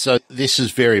 Okay. So this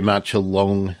is very much a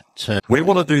long term. We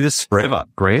want to do this forever,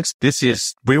 Grant.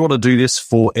 We want to do this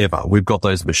forever. We've got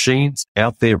those machines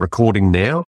out there recording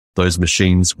now. Those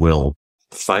machines will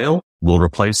fail. We'll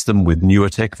replace them with newer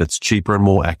tech that's cheaper and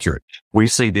more accurate. We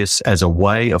see this as a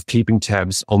way of keeping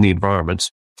tabs on the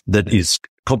environment that is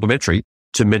complementary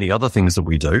to many other things that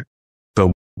we do,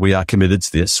 but we are committed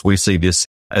to this. We see this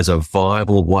as a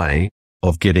viable way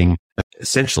of getting,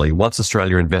 essentially, once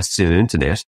Australia invests in an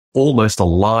internet, almost a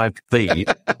live feed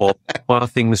of other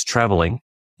things traveling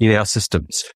in our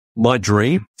systems. My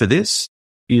dream for this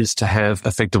is to have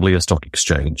effectively a stock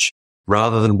exchange.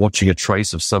 Rather than watching a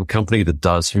trace of some company that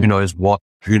does who knows what,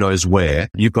 who knows where,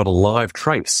 you've got a live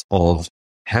trace of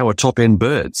how our top-end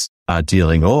birds are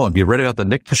dealing. Oh, have you read about the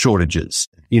nectar shortages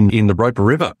in the Roper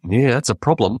River? Yeah, that's a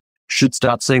problem. Should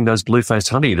start seeing those blue-faced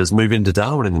honeyeaters move into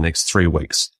Darwin in the next 3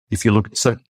 weeks. If you look,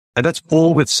 and that's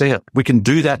all with sound. We can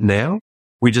do that now.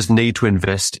 We just need to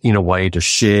invest in a way to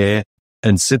share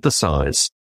and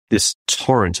synthesize this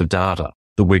torrent of data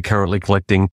that we're currently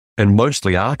collecting and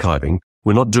mostly archiving.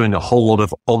 We're not doing a whole lot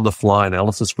of on-the-fly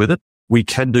analysis with it. We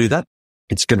can do that.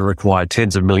 It's going to require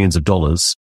tens of millions of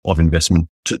dollars of investment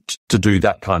to do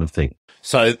that kind of thing.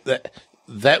 So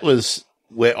that was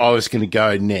where I was going to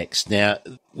go next. Now,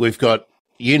 we've got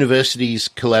universities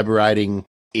collaborating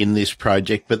in this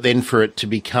project, but then for it to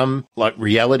become like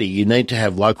reality, you need to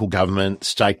have local government,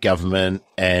 state government,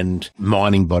 and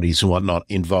mining bodies and whatnot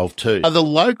involved too. Are the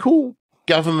local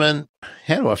government,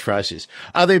 how do I phrase this?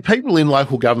 Are there people in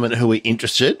local government who are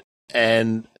interested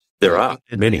and there are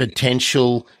many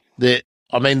potential that,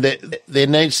 I mean, there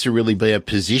needs to really be a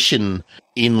position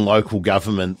in local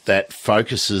government that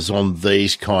focuses on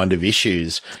these kind of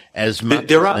issues as much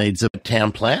as needs a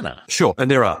town planner. Sure. And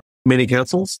there are many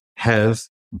councils have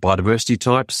biodiversity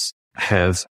types,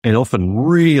 have and often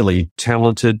really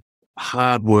talented,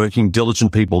 hardworking,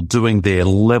 diligent people doing their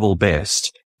level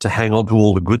best to hang on to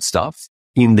all the good stuff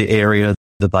in the area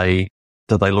that they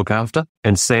look after.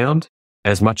 And sound,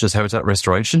 as much as habitat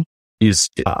restoration,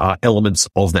 are elements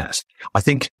of that. I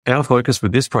think our focus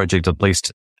with this project, at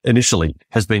least initially,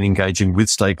 has been engaging with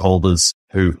stakeholders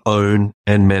who own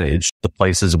and manage the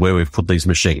places where we've put these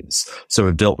machines. So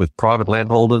we've dealt with private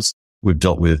landholders, we've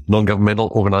dealt with non-governmental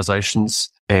organisations,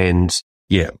 and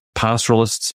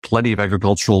pastoralists, plenty of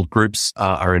agricultural groups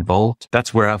are involved.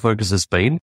 That's where our focus has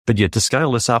been. But yet to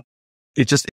scale this up,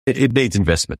 it needs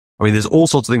investment. I mean, there's all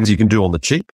sorts of things you can do on the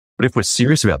cheap, but if we're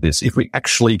serious about this, if we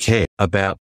actually care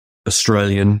about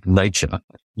Australian nature,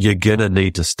 you're going to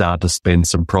need to start to spend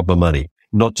some proper money,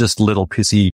 not just little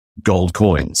pissy gold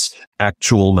coins,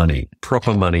 actual money,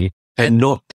 proper money, and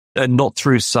not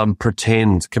through some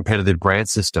pretend competitive grant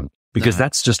system, because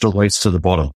that's just a race to the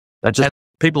bottom. That just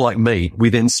people like me, we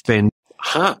then spend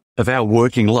half of our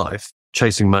working life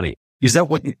chasing money. Is that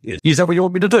what you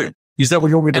want me to do? Is that what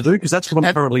you want me to do? Because that's what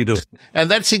I'm currently doing.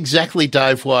 And that's exactly,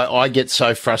 Dave, why I get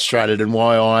so frustrated and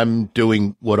why I'm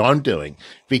doing what I'm doing.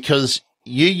 Because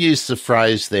you use the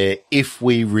phrase there, if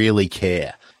we really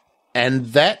care. And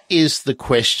that is the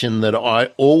question that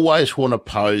I always want to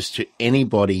pose to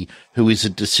anybody who is a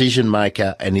decision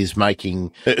maker and who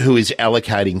is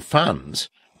allocating funds.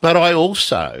 But I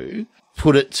also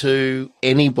put it to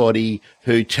anybody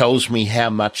who tells me how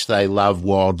much they love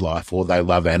wildlife or they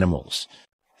love animals.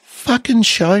 Fucking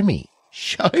show me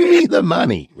the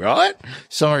money, right?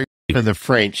 Sorry for the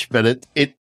French, but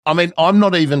I mean, I'm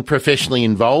not even professionally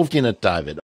involved in it,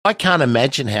 David. I can't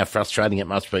imagine how frustrating it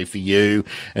must be for you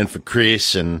and for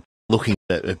Chris and looking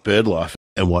at bird life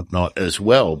and whatnot as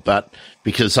well. But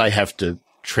because they have to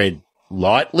tread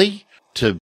lightly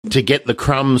to get the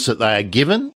crumbs that they are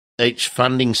given each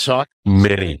funding cycle.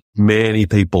 Many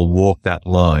people walk that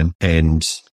line, and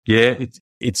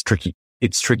it's tricky.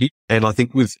 It's tricky. And I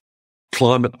think with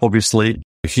climate, obviously,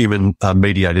 human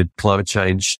mediated climate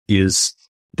change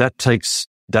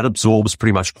that absorbs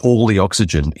pretty much all the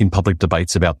oxygen in public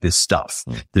debates about this stuff.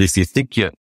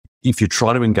 That if you're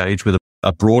trying to engage with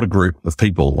a broader group of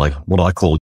people, like what I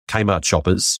call Kmart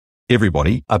shoppers,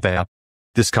 everybody, about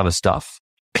this kind of stuff,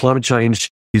 climate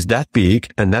change is that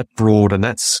big and that broad and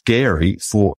that scary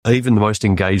for even the most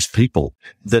engaged people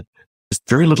that there's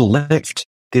very little left.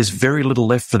 There's very little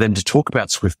left for them to talk about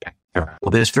swiftback. Well,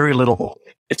 there's very little.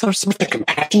 It's not so much a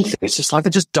compassion thing. It's just like they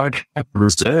just don't have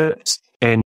reserves.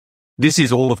 And this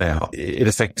is all of it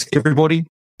affects everybody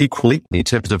equally in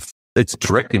terms of its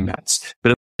direct impacts,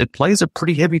 but it plays a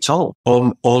pretty heavy toll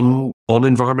on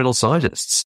environmental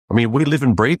scientists. I mean, we live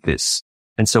and breathe this.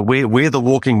 And so we're the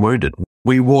walking wounded.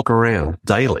 We walk around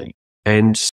daily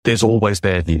and there's always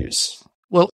bad news.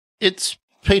 Well, it's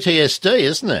PTSD,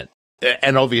 isn't it?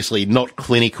 And obviously not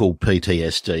clinical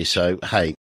PTSD. So,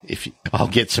 hey, I'll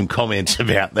get some comments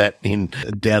about that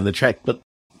down the track. But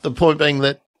the point being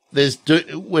that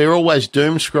we're always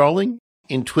doom scrolling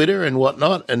in Twitter and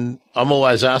whatnot, and I'm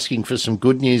always asking for some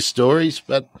good news stories,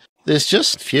 but there's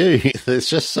just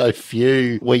so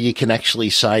few where you can actually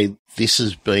say this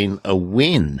has been a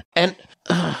win. And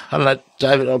I don't know,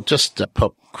 David, I'll just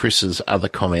pop Chris's other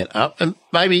comment up, and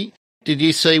maybe did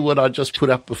you see what I just put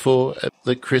up before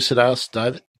that Chris had asked,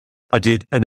 David? I did,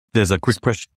 and there's a quick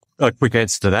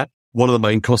answer to that. One of the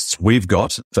main costs we've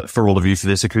got for all of you for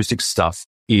this acoustic stuff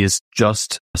is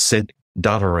just send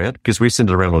data around, because we send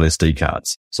it around on SD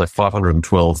cards. So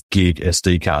 512 gig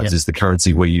SD cards is the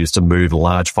currency we use to move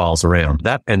large files around.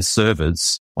 That and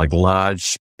servers, like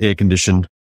large air-conditioned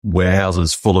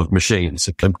warehouses full of machines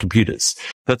and computers.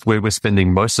 That's where we're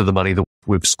spending most of the money that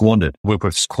we've squandered. We've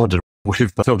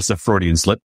noticed a Freudian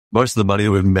slip. Most of the money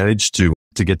that we've managed to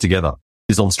get together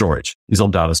is on storage, is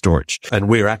on data storage. And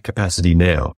we're at capacity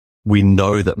now. We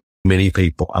know that many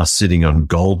people are sitting on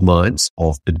gold mines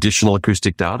of additional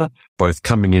acoustic data, both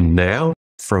coming in now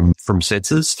from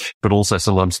sensors, but also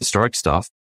sometimes historic stuff.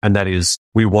 And that is,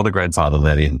 we want to grandfather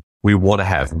that in. We want to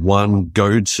have one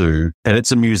go-to, and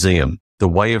it's a museum The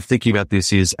way of thinking about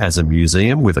this is as a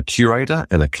museum with a curator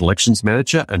and a collections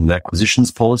manager and an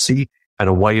acquisitions policy, and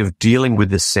a way of dealing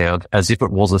with this sound as if it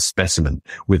was a specimen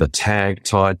with a tag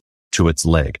tied to its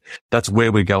leg. That's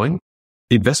where we're going.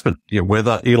 Investment,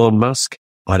 whether Elon Musk,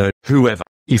 whoever,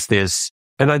 if there's,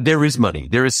 and there is money,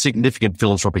 there is significant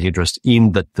philanthropic interest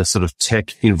in the sort of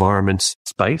tech environment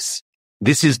space.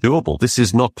 This is doable. This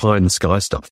is not pie in the sky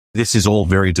stuff. This is all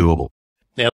very doable.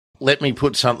 Now, let me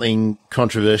put something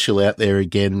controversial out there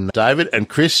again, David. And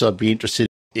Chris, I'd be interested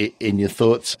in your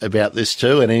thoughts about this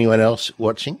too, and anyone else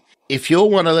watching. If you're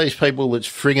one of these people that's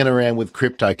frigging around with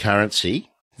cryptocurrency,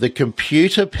 the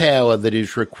computer power that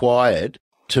is required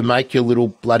to make your little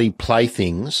bloody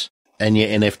playthings and your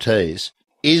NFTs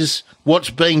is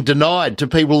what's being denied to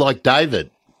people like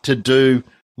David to do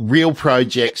real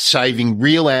projects, saving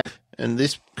real and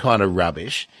this kind of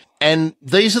rubbish. And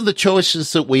these are the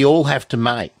choices that we all have to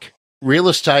make. Real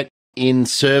estate in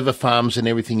server farms and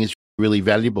everything is really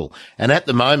valuable. And at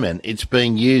the moment, it's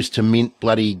being used to mint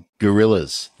bloody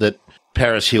gorillas that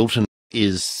Paris Hilton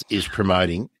is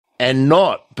promoting, and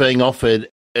not being offered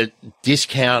a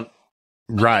discount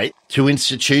rate to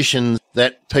institutions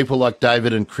that people like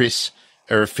David and Chris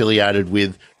are affiliated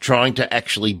with, trying to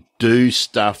actually do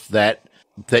stuff that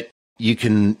you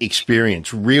can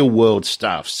experience, real world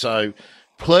stuff. So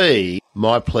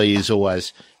my plea is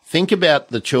always think about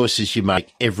the choices you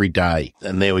make every day.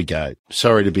 And there we go.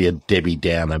 Sorry to be a Debbie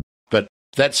Downer, but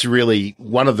that's really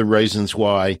one of the reasons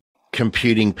why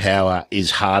computing power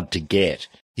is hard to get,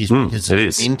 is because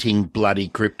it's minting bloody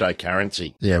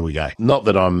cryptocurrency. There we go. Not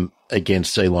that I'm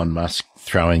against Elon Musk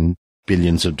throwing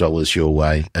billions of dollars your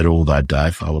way at all, though,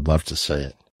 Dave. I would love to see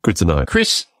it. Good to know.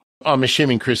 Chris, I'm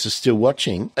assuming Chris is still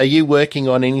watching. Are you working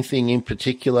on anything in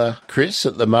particular, Chris,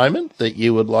 at the moment that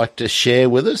you would like to share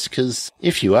with us? Because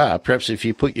if you are, perhaps if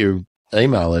you put your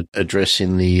email address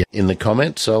in the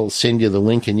comments, I'll send you the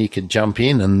link and you could jump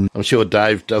in. And I'm sure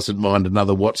Dave doesn't mind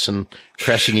another Watson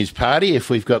crashing his party if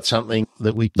we've got something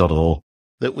that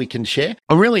we can share.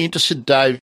 I'm really interested,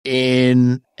 Dave,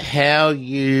 in how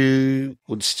you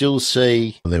would still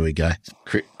see. There we go.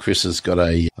 Chris has got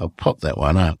I'll pop that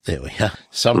one up. There we are.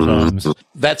 Sometimes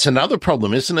that's another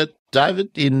problem, isn't it, David,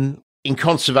 in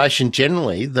conservation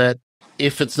generally, that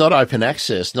if it's not open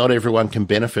access, not everyone can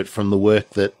benefit from the work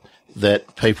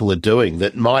that people are doing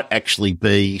that might actually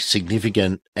be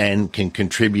significant and can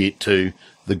contribute to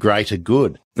the greater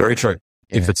good. Very true.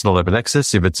 Yeah. If it's not open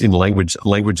access, if it's in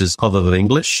languages other than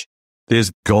English,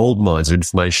 there's gold mines of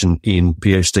information in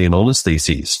PhD and honours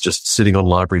theses just sitting on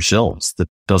library shelves that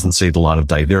doesn't see the light of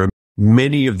day. There are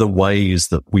many of the ways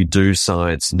that we do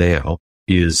science now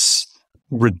is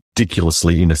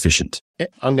ridiculously inefficient. Yeah,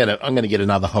 I'm gonna get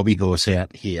another hobby horse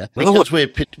out here because we're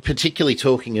particularly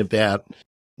talking about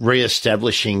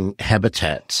re-establishing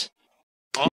habitats.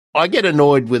 I get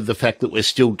annoyed with the fact that we're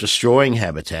still destroying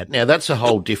habitat. Now, that's a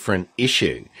whole different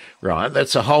issue, right?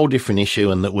 That's a whole different issue,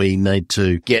 and that we need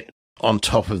to get on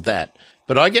top of that.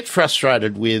 But I get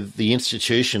frustrated with the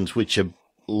institutions, which are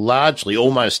largely,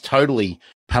 almost totally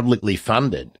publicly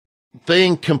funded,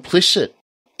 being complicit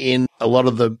in a lot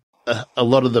of the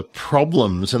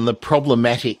problems and the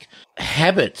problematic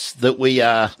habits that we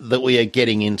are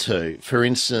getting into. For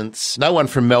instance, no one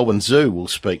from Melbourne Zoo will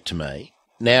speak to me.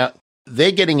 Now,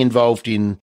 they're getting involved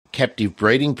in captive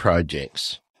breeding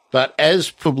projects, but as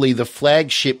probably the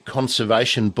flagship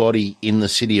conservation body in the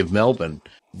city of Melbourne,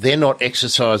 they're not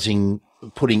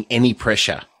putting any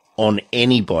pressure on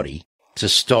anybody to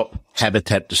stop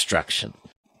habitat destruction.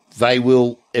 It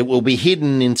will be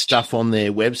hidden in stuff on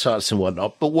their websites and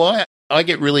whatnot. But why I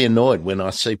get really annoyed when I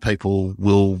see people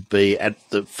will be at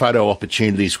the photo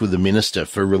opportunities with the minister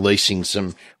for releasing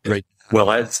some.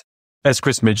 Well, as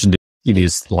Chris mentioned, it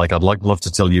is like I'd love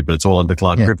to tell you, but it's all under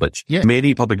client privilege. Yeah.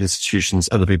 Many public institutions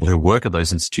and the people who work at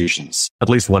those institutions, at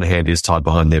least one hand is tied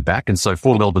behind their back. And so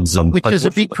for Melbourne's which is a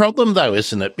big problem, though,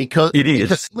 isn't it? Because it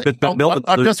is. But Melbourne,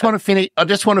 I just want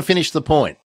to finish the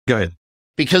point. Go ahead.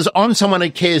 Because I'm someone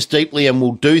who cares deeply and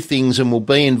will do things and will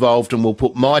be involved and will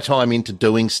put my time into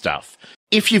doing stuff.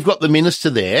 If you've got the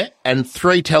minister there and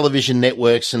 3 television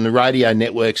networks and the radio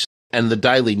networks and the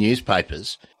daily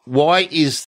newspapers, why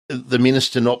is the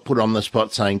minister not put on the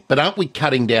spot saying, but aren't we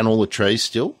cutting down all the trees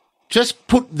still? Just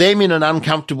put them in an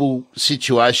uncomfortable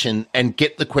situation and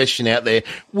get the question out there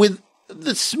with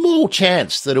the small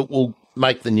chance that it will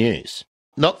make the news.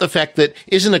 Not the fact that,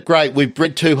 isn't it great, we've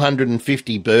bred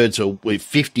 250 birds or we've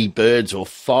 50 birds or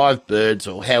 5 birds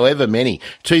or however many,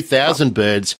 2,000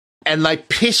 birds, and they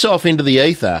piss off into the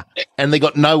ether and they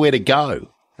got nowhere to go,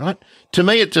 right? To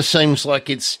me, it just seems like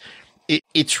it's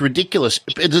ridiculous.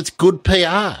 It's good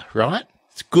PR, right?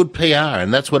 It's good PR,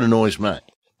 and that's what annoys me.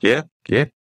 Yeah.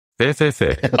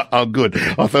 Fair. Oh, good.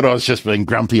 I thought I was just being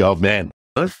grumpy old man.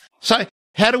 So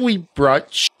how do we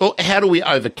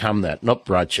overcome that? Not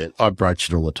broach it. I broach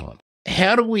it all the time.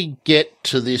 How do we get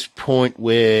to this point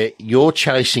where you're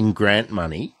chasing grant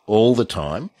money all the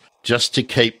time just to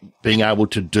keep being able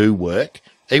to do work,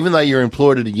 even though you're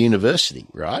employed at a university,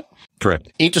 right?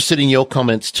 Correct. Interested in your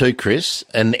comments too, Chris,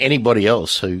 and anybody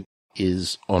else who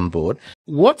is on board.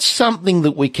 What's something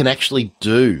that we can actually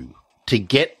do to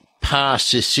get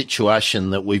past this situation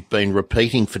that we've been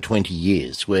repeating for 20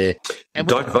 years where Don't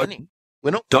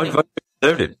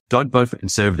vote for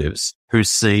conservatives who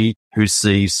see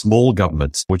small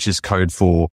governments, which is code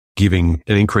for giving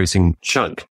an increasing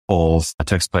chunk of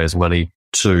taxpayers' money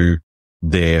to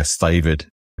their favoured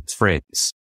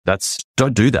friends.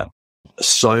 Don't do that.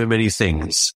 So many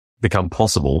things become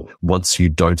possible once you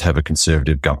don't have a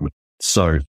conservative government.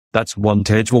 So that's one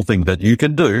tangible thing that you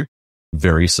can do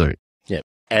very soon. Yeah.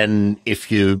 And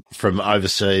if you're from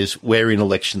overseas, we're in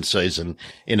election season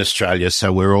in Australia,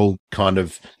 so we're all kind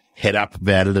of head up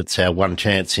about it. It's our one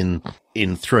chance in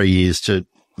 3 years to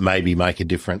maybe make a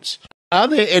difference. Are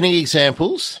there any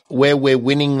examples where we're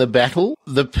winning the battle?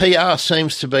 The PR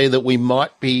seems to be that we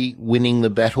might be winning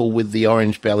the battle with the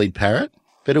orange-bellied parrot.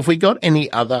 But have we got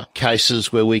any other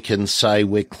cases where we can say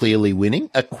we're clearly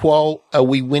winning? Are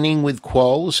we winning with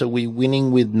quolls? Are we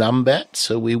winning with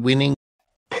numbats? Are we winning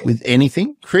with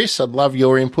anything? Chris, I'd love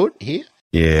your input here.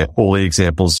 Yeah, all the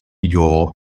examples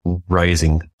you're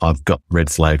raising, I've got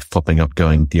red flags popping up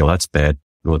going, that's bad.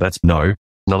 Or that's no.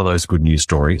 None of those good news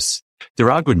stories. There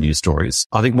are good news stories.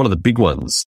 I think one of the big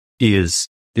ones is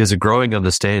there's a growing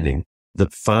understanding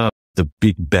that the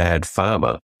big bad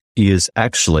farmer is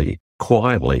actually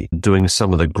quietly doing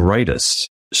some of the greatest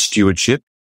stewardship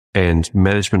and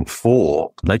management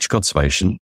for nature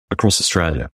conservation across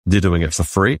Australia. They're doing it for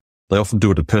free. They often do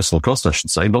it at personal cost, I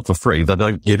should say, not for free. They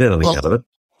don't get anything out of it.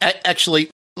 Actually,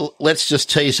 let's just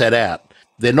tease that out.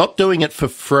 They're not doing it for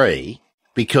free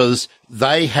because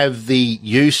they have the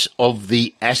use of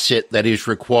the asset that is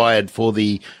required for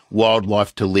the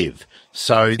wildlife to live.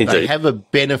 So Indeed. They have a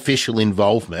beneficial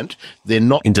involvement. They're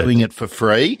not Indeed. doing it for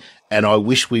free. And I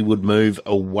wish we would move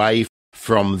away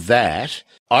from that.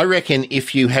 I reckon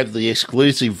if you have the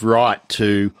exclusive right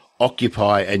to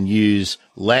occupy and use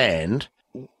land,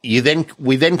 we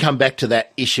then come back to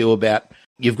that issue about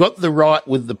you've got the right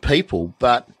with the people,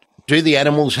 but do the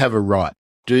animals have a right?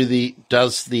 Do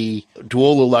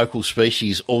all the local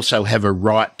species also have a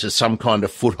right to some kind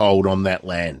of foothold on that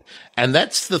land? And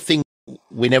that's the thing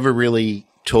we never really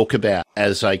talk about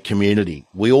as a community.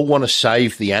 We all want to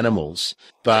save the animals,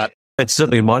 but it's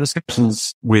certainly in my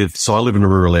discussions so I live in a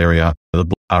rural area,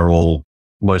 are all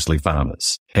mostly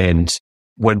farmers. And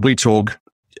when we talk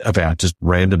about just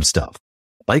random stuff,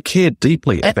 they care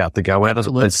deeply about the go out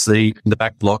and see in the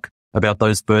back block about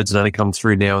those birds that only come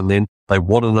through now and then. They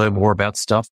want to know more about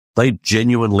stuff. They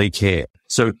genuinely care.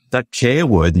 So that care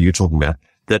word that you're talking about,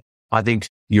 that I think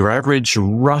your average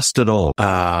rusted on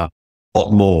a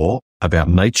lot more about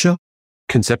nature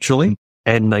conceptually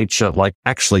and nature, like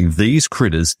actually these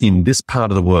critters in this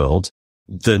part of the world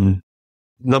than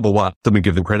number one, than we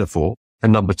give them credit for.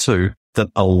 And number two, that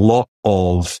a lot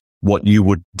of what you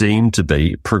would deem to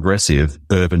be progressive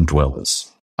urban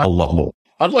dwellers, a lot more.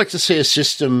 I'd like to see a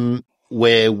system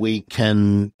where we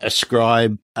can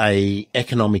ascribe a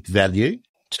economic value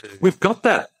to. We've got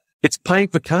that. It's paying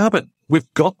for carbon.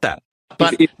 We've got that.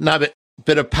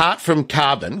 But apart from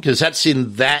carbon, because that's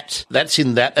in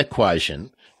that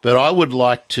equation. But I would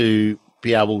like to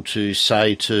be able to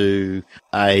say to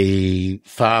a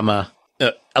farmer,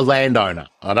 a landowner.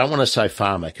 I don't want to say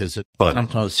farmer because it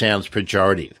sometimes sounds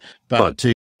pejorative, but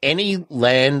to any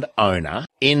landowner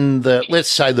in let's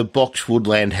say the box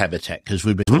woodland habitat, because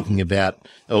we've been talking about,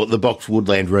 or the box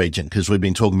woodland region, because we've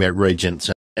been talking about regents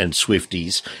and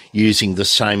swifties using the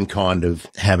same kind of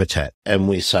habitat. And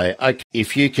we say, okay,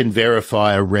 if you can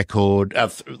verify a record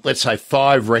of, let's say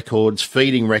 5 records,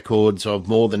 feeding records of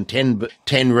more than 10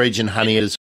 region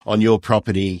honeys on your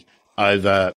property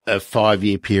over a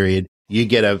 5-year period, you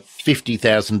get a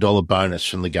 $50,000 bonus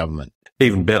from the government.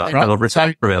 Even better.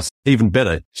 Right. Even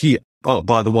better. Here, oh,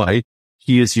 by the way,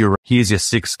 here's your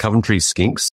 6 Coventry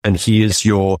skinks, and here's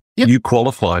you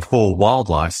qualify for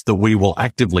wildlife that we will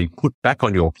actively put back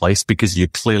on your place because you're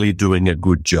clearly doing a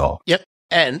good job. Yep.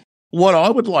 And what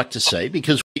I would like to see,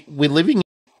 because we're living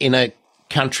in a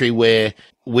country where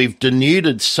we've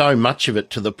denuded so much of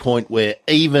it to the point where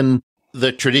even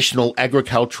the traditional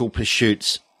agricultural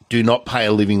pursuits do not pay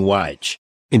a living wage.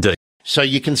 Indeed. So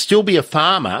you can still be a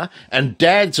farmer and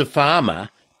dad's a farmer,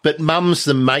 but mum's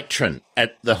the matron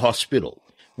at the hospital.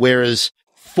 Whereas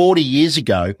 40 years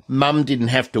ago, mum didn't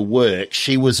have to work.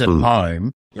 She was at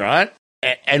home, right?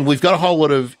 And we've got a whole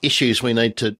lot of issues we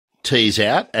need to tease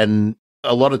out. And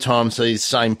a lot of times these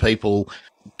same people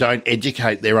don't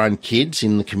educate their own kids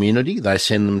in the community. They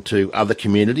send them to other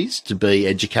communities to be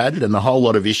educated, and a whole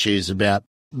lot of issues about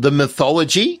the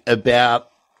mythology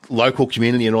about local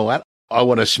community and all that. I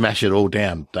want to smash it all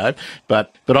down, Dave.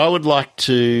 But I would like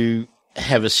to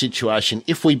have a situation,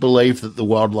 if we believe that the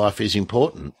wildlife is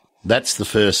important, that's the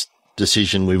first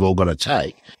decision we've all got to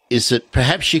take, is that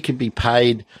perhaps you could be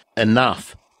paid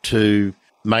enough to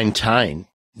maintain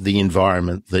the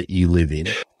environment that you live in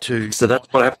so that's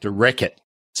what have to wreck it.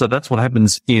 So that's what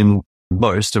happens in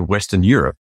most of Western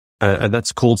Europe. And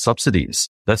that's called subsidies.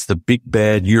 That's the big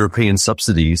bad European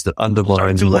subsidies that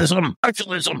undermine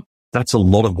Socialism. That's a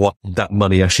lot of what that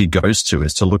money actually goes to,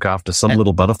 is to look after some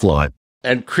little butterfly.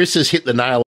 And Chris has hit the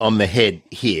nail on the head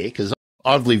here, because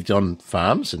I've lived on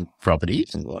farms and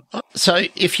properties and whatnot. So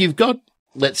if you've got,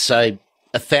 let's say,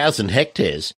 1,000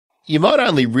 hectares, you might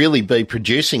only really be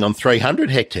producing on 300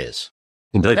 hectares.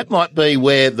 Indeed. That might be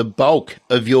where the bulk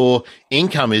of your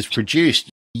income is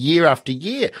produced year after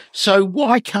year. So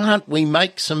why can't we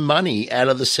make some money out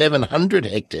of the 700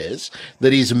 hectares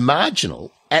that is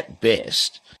marginal at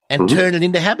best and turn it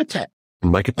into habitat?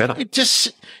 And make it better. It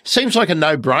just seems like a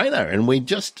no-brainer, and we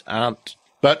just aren't.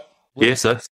 But yes,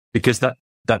 because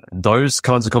those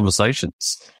kinds of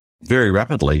conversations, very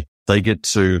rapidly, they get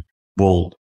to,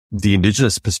 well, the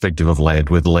indigenous perspective of land,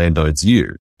 where the land owns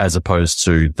you, as opposed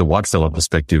to the whitefella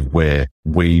perspective, where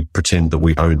we pretend that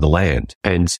we own the land.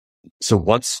 And so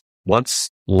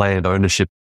once land ownership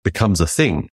becomes a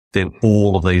thing, then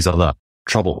all of these other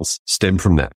troubles stem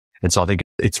from that. And so I think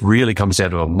it really comes down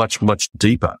to a much, much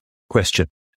deeper question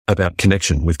about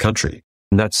connection with country.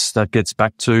 And that gets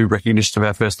back to recognition of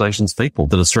our First Nations people,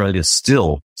 that Australia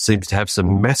still seems to have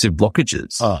some massive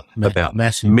blockages about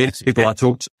massive. Many people I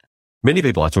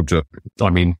talk to, I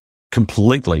mean,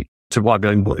 completely cool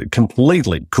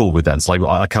with that. It's like,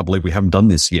 I can't believe we haven't done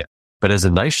this yet. But as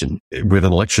a nation, with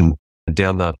an election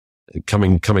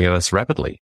coming at us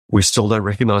rapidly, we still don't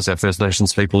recognise our First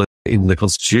Nations people in the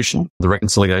Constitution, the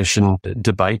reconciliation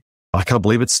debate. I can't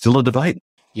believe it's still a debate.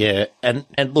 Yeah, and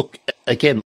look,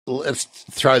 again, let's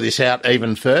throw this out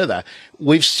even further.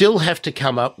 We still have to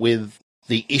come up with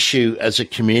the issue as a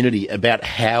community about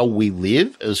how we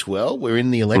live as well. We're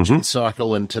in the election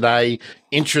cycle, and today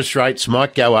interest rates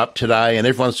might go up today, and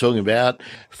everyone's talking about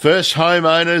first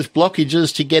homeowners,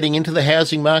 blockages to getting into the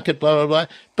housing market, blah, blah, blah.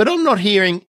 But I'm not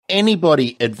hearing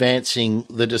anybody advancing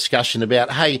the discussion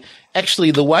about, hey,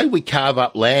 actually the way we carve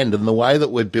up land and the way that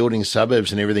we're building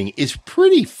suburbs and everything is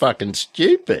pretty fucking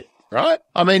stupid, right?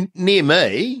 I mean, near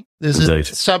me, there's a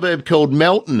suburb called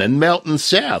Melton and Melton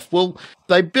South. Well,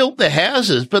 they built the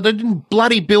houses, but they didn't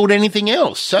bloody build anything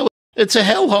else. So it's a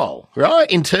hellhole,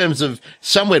 right? In terms of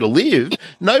somewhere to live,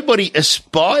 nobody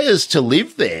aspires to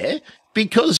live there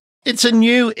because it's a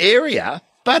new area,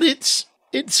 but it's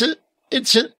an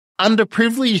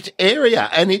underprivileged area,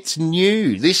 and it's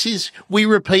new. We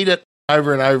repeat it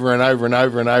over and over and over and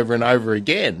over and over and over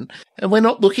again, and we're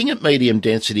not looking at medium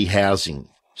density housing.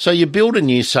 So you build a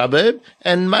new suburb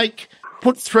and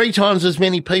put 3 times as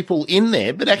many people in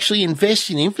there, but actually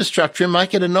invest in infrastructure and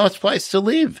make it a nice place to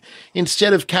live,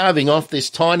 instead of carving off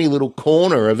this tiny little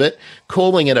corner of it,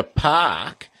 calling it a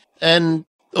park,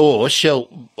 or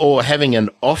having an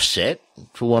offset,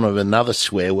 for want of another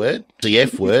swear word, the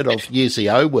F word. I'll use the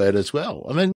O word as well.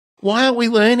 I mean, why aren't we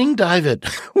learning, David?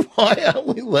 Why aren't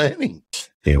we learning?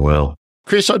 Yeah, well,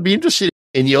 Chris, I'd be interested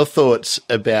in your thoughts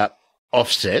about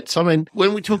offsets. I mean,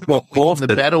 when we talk about winning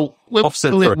the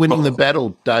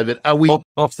battle, David,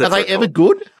 are they ever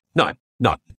good? No.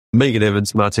 Megan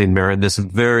Evans, Martine Merrin, there's some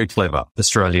very clever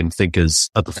Australian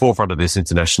thinkers at the forefront of this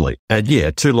internationally. And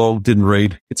yeah, too long, didn't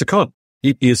read. It's a con.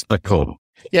 It is a con.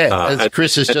 Yeah, as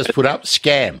Chris has just put up,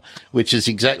 scam, which is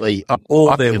exactly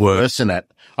all their work. Worse than that.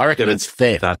 I reckon it's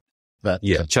theft.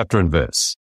 Chapter and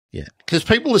verse. Yeah, because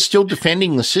people are still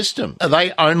defending the system. Are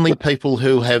they only people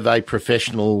who have a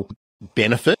professional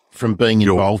benefit from being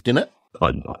involved in it?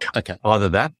 Okay. Either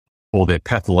that or they're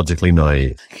pathologically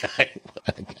naive. Okay.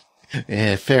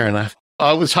 Yeah, fair enough.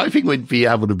 I was hoping we'd be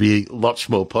able to be lots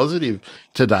more positive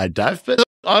today, Dave, but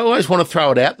I always want to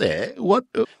throw it out there.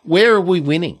 Where are we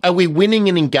winning? Are we winning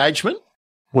in engagement?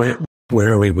 Where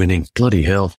are we winning? Bloody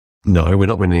hell. No, we're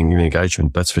not winning in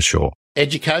engagement, that's for sure.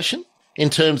 Education, in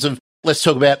terms of, let's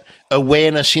talk about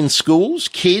awareness in schools.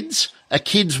 Are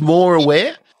kids more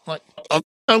aware?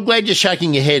 I'm glad you're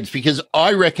shaking your heads, because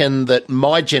I reckon that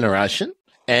my generation,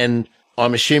 and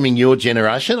I'm assuming your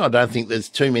generation, I don't think there's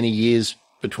too many years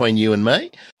between you and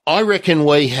me. I reckon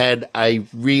we had a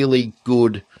really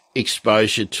good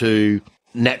exposure to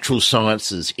natural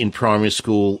sciences in primary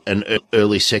school and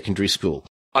early secondary school.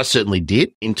 I certainly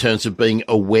did, in terms of being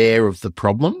aware of the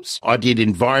problems. I did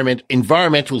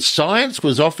environmental science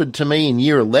was offered to me in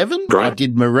year 11. Right. I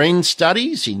did marine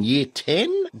studies in year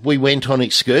 10. We went on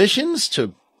excursions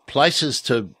to places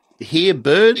to hear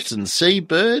birds and see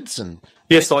birds and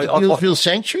Yes, I feel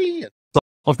sanctuary.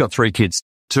 I've got 3 kids.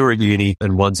 2 are at uni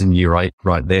and 1's in year 8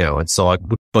 right now. And so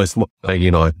both Maggie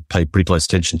and I pay pretty close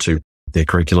attention to their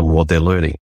curriculum and what they're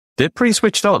learning. They're pretty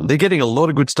switched on. They're getting a lot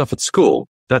of good stuff at school.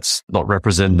 That's not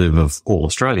representative of all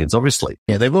Australians, obviously.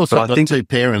 Yeah, they've also got 2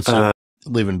 parents who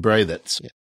live and breathe it.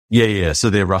 Yeah. So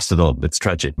they're rusted on. It's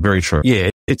tragic. Very true. Yeah,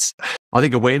 I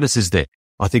think awareness is there.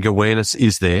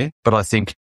 But I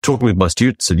think talking with my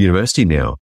students at university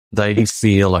now, they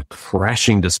feel a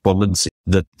crashing despondency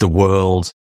that the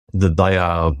world that they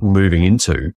are moving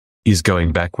into is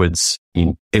going backwards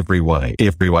in every way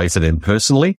for them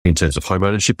personally, in terms of home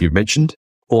ownership, you've mentioned,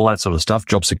 all that sort of stuff,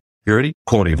 job security,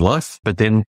 quality of life. But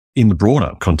then in the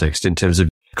broader context, in terms of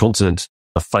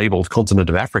a fabled continent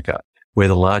of Africa, where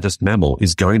the largest mammal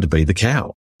is going to be the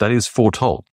cow. That is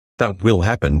foretold. That will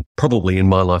happen probably in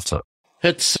my lifetime.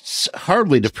 It's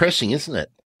horribly depressing, isn't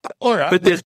it? All right.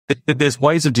 But there's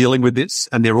ways of dealing with this,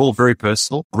 and they're all very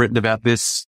personal, written about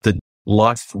this, that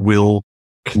life will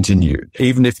continue.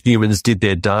 Even if humans did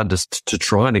their darndest to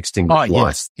try and extinguish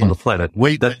life on the planet,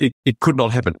 it could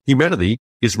not happen. Humanity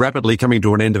is rapidly coming to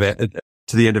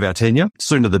the end of our tenure.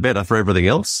 Sooner the better for everything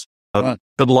else. But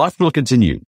life will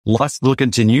continue.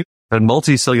 And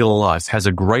multicellular life has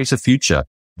a greater future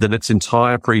than its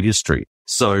entire prehistory.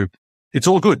 So it's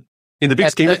all good in the big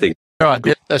scheme of things. Right,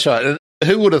 that's right. And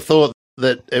who would have thought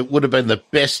that it would have been the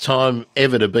best time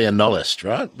ever to be a novelist,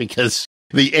 right? Because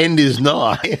the end is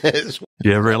nigh.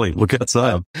 Yeah, really. Look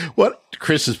outside. What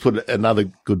Chris has put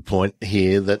another good point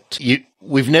here, that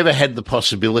we've never had the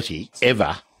possibility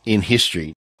ever in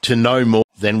history to know more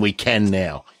than we can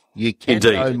now. You can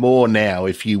know more now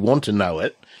if you want to know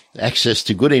it. Access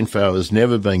to good info has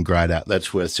never been greater.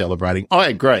 That's worth celebrating. I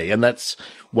agree. And that's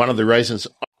one of the reasons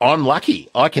I'm lucky.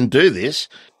 I can do this.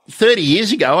 30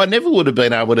 years ago, I never would have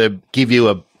been able to give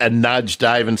you a nudge,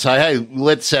 Dave, and say, hey,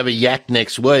 let's have a yak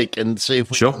next week and see if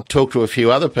we can talk to a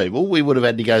few other people. We would have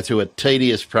had to go through a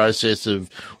tedious process of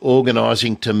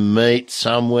organising to meet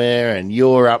somewhere, and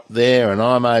you're up there and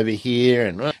I'm over here,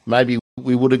 and maybe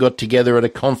we would have got together at a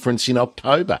conference in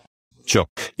October. Sure.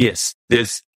 Yes.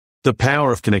 The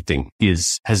power of connecting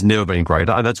has never been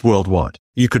greater, and that's worldwide.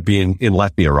 You could be in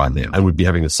Latvia right now and we'd be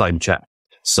having the same chat.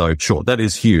 So sure, that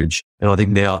is huge. And I think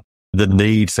now the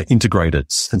need for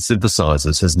integrators and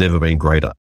synthesizers has never been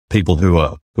greater. People who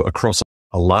are across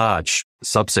a large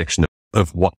subsection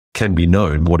of what can be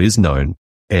known, what is known,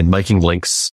 and making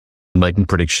links, making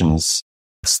predictions,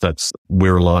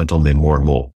 we're reliant on them more and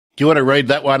more. Do you want to read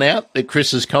that one out, that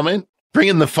Chris's comment? Bring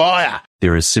in the fire.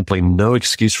 There is simply no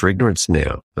excuse for ignorance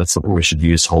now. That's something we should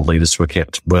use, hold leaders to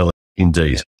account. Well,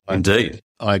 indeed. Indeed.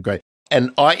 I agree.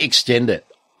 And I extend it.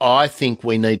 I think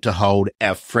we need to hold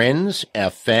our friends,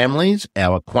 our families,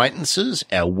 our acquaintances,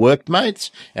 our workmates,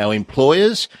 our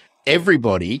employers,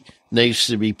 everybody needs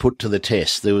to be put to the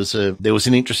test. There was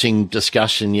an interesting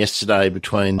discussion yesterday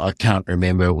between, I can't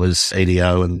remember, it was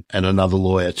EDO and another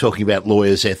lawyer, talking about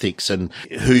lawyers' ethics and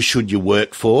who should you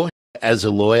work for. As a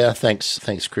lawyer,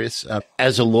 thanks Chris.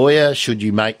 As a lawyer, should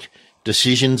you make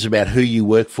decisions about who you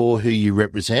work for, who you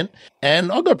represent?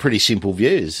 And I've got pretty simple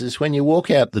views. Is when you walk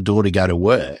out the door to go to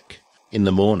work in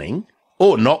the morning,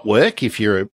 or not work if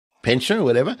you're a pensioner or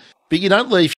whatever, but you don't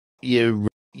leave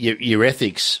your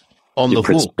ethics on the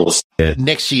hook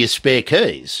next to your spare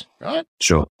keys, right?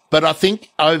 Sure. But I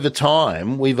think over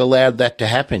time we've allowed that to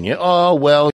happen.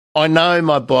 I know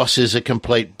my boss is a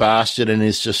complete bastard and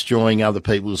is destroying other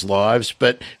people's lives,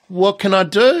 but what can I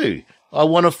do? I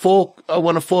want a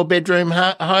 4-bedroom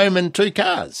home and 2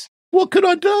 cars. What could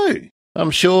I do?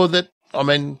 I'm sure that,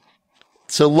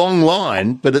 it's a long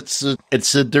line, but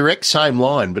it's a direct same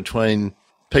line between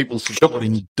people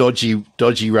supporting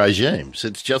dodgy regimes.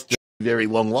 It's just a very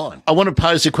long line. I want to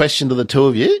pose a question to the two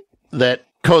of you, that,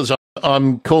 because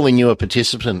I'm calling you a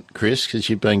participant, Chris, because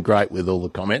you've been great with all the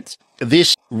comments.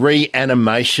 This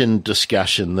reanimation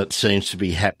discussion that seems to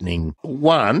be happening.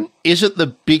 One, is it the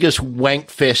biggest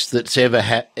wank fest that's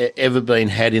ever been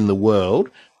had in the world,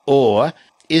 or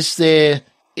is there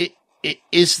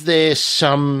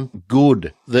some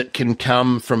good that can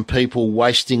come from people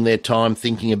wasting their time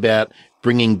thinking about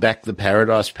bringing back the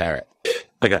paradise parrot?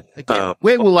 Okay.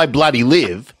 Where will they bloody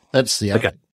live? That's the other.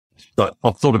 Okay. So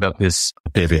I've thought about this a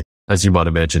fair bit. as you might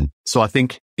imagine. So I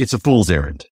think it's a fool's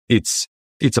errand. It's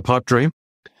a pipe dream.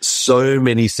 So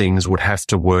many things would have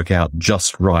to work out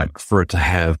just right for it to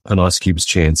have an ice cube's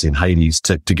chance in Hades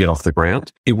to get off the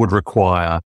ground. It would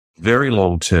require very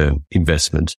long-term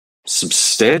investment,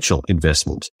 substantial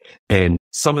investment, and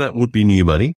some of that would be new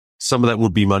money. Some of that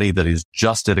would be money that is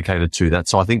just dedicated to that.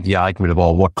 So I think the argument of,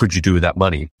 oh, what could you do with that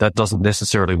money? That doesn't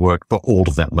necessarily work for all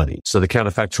of that money. So the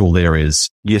counterfactual there is,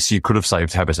 yes, you could have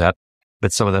saved habitat,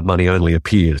 but some of that money only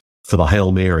appeared for the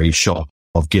Hail Mary shot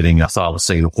of getting a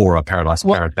thylacine or a paradise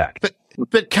parrot back.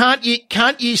 But can't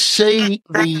you see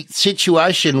the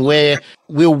situation where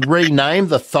we'll rename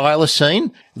the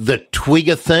thylacine the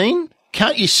twigathine?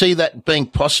 Can't you see that being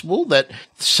possible? That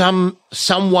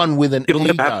someone with an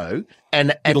ego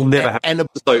it'll never happen.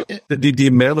 So the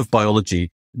amount of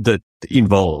biology that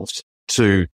involved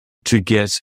to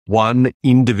get one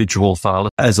individual thylacine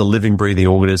as a living, breathing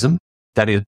organism, that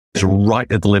is right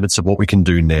at the limits of what we can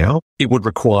do now. It would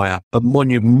require a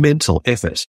monumental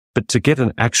effort, but to get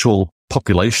an actual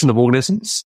population of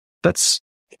organisms, it's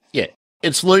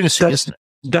lunacy, isn't it?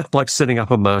 That's like setting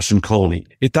up a Martian colony.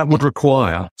 That would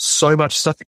require so much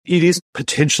stuff. It is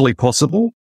potentially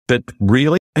possible, but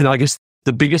really, and I guess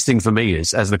the biggest thing for me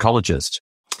is, as an ecologist,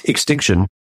 extinction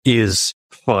is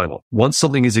final. Once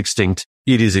something is extinct,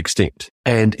 it is extinct.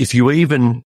 And if you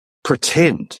even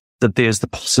pretend that there's the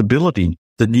possibility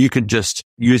that you could just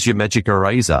use your magic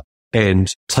eraser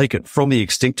and take it from the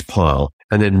extinct pile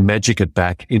and then magic it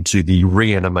back into the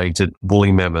reanimated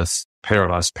woolly mammoth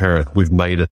paradise parrot, we've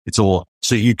made it. It's all,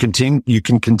 so you can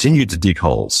continue to dig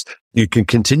holes. You can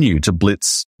continue to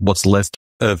blitz what's left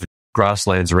of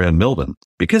grasslands around Melbourne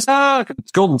because,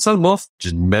 it's golden sun moth,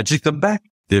 just magic them back.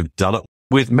 They've done it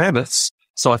with mammoths.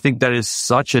 So I think that is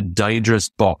such a dangerous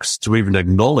box to even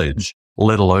acknowledge,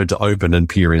 let alone to open and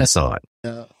peer inside.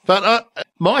 But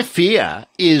my fear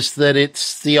is that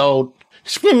it's the old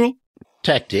squirrel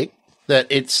tactic, that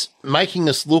it's making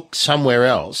us look somewhere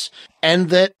else, and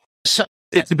that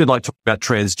it's a bit like talking about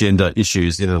transgender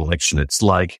issues in an election. It's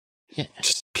like,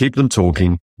 just keep them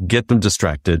talking, get them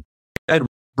distracted, and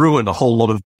ruin a whole lot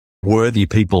of worthy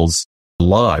people's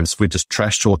lives. We're just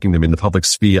trash talking them in the public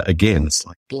sphere again. It's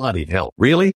like, bloody hell,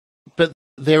 really? But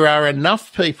there are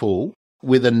enough people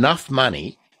with enough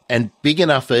money and big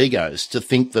enough egos to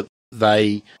think that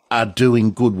they are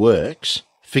doing good works,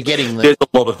 forgetting that there's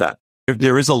a lot of that.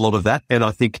 There is a lot of that, and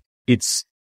I think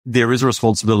there is a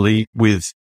responsibility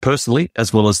with personally,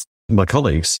 as well as my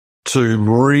colleagues, to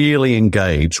really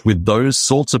engage with those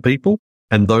sorts of people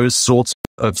and those sorts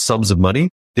of sums of money.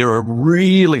 There are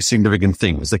really significant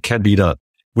things that can be done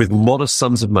with modest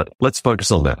sums of money. Let's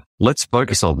focus on that.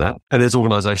 And there's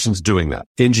organizations doing that.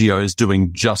 NGOs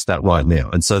doing just that right now.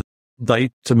 And so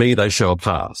to me, they show a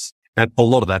path. And a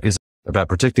lot of that is about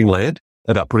protecting land,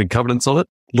 about putting covenants on it,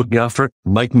 looking after it,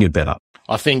 making it better.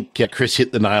 I think Chris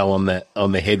hit the nail on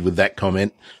the head with that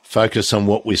comment. Focus on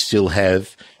what we still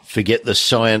have. Forget the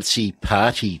sciencey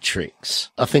party tricks.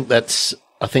 I think that's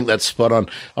spot on.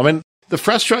 I mean, the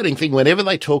frustrating thing whenever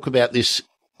they talk about this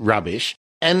rubbish,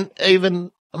 and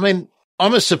even, I mean,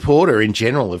 I'm a supporter in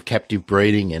general of captive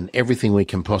breeding and everything we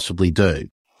can possibly do.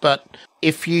 But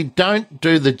if you don't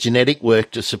do the genetic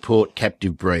work to support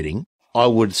captive breeding, I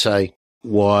would say,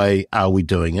 why are we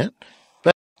doing it?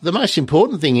 The most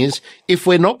important thing is if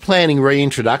we're not planning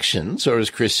reintroductions, or as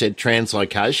Chris said,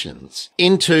 translocations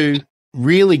into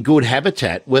really good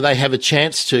habitat where they have a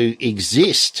chance to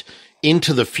exist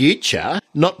into the future,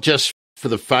 not just for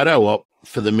the photo op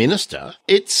for the minister,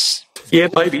 it's... Yeah,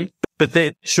 maybe. But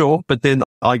then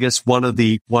I guess one of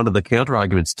the counter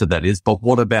arguments to that is, but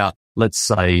what about, let's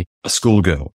say, a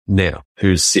schoolgirl now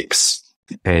who's 6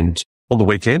 and on the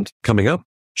weekend coming up,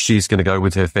 she's going to go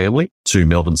with her family to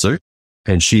Melbourne Zoo.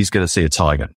 And she's going to see a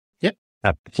tiger. Yep.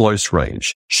 At close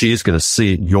range. She is going to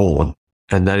see it yawn,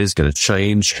 and that is going to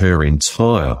change her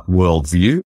entire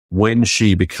worldview when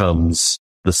she becomes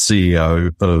the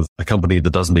CEO of a company that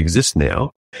doesn't exist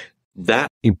now. That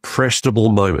impressionable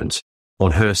moment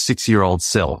on her 6-year-old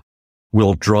self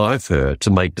will drive her to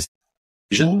make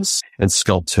decisions and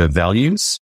sculpt her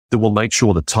values that will make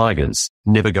sure that tigers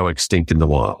never go extinct in the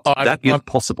wild. That is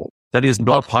possible. That is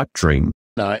not a pipe dream.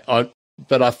 No,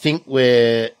 but I think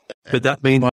But that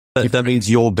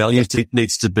means your value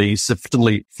needs to be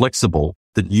sufficiently flexible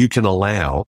that you can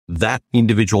allow that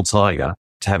individual tiger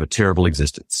to have a terrible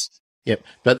existence. Yep.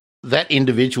 But that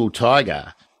individual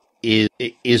tiger is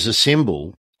a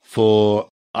symbol for,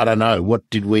 I don't know, what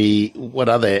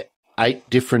are there, 8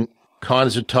 different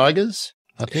kinds of tigers,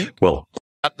 I think? Well,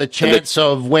 but the chance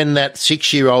of when that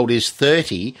 6-year-old is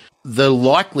 30, the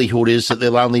likelihood is that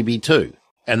there'll only be 2.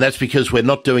 And that's because we're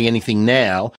not doing anything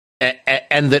now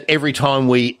and that every time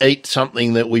we eat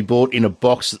something that we bought in a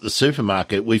box at the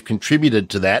supermarket, we've contributed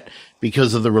to that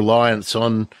because of the reliance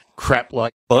on crap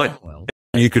like well.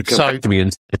 You could come back to me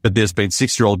and say, but there's been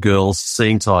 6-year-old girls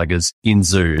seeing tigers in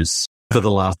zoos for the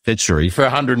last century. For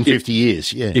 150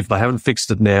 years, yeah. If they haven't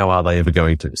fixed it now, are they ever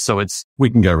going to? So we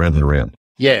can go round and around.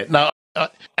 Yeah, no,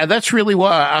 and that's really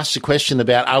why I asked the question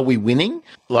about, are we winning?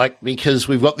 Because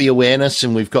we've got the awareness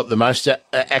and we've got the most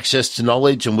access to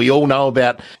knowledge, and we all know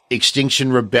about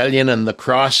Extinction Rebellion and the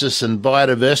crisis and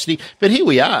biodiversity. But here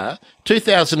we are,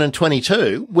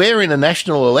 2022, we're in a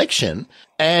national election,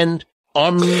 and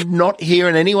I'm not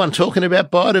hearing anyone talking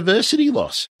about biodiversity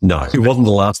loss. No, it wasn't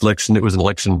the last election. It was an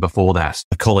election before that.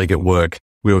 A colleague at work,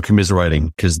 we were commiserating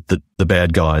because the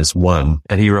bad guys won,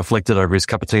 and he reflected over his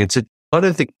cup of tea and said, I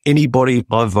don't think anybody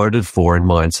I've voted for in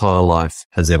my entire life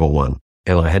has ever won.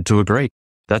 And I had to agree.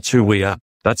 That's who we are.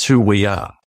 That's who we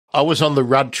are. I was on the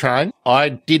Rudd train. I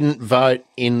didn't vote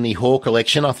in the Hawke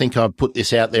election. I think I put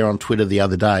this out there on Twitter the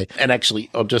other day. And actually,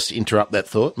 I'll just interrupt that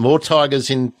thought. More tigers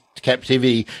in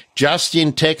captivity just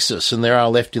in Texas than there are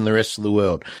left in the rest of the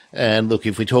world. And look,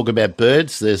 if we talk about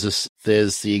birds, there's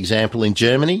the example in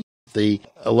Germany. A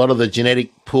lot of the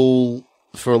genetic pool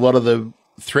for a lot of the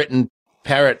threatened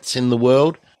parrots in the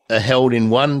world are held in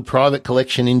one private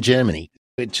collection in Germany,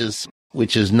 which is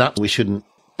nuts. We shouldn't.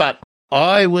 But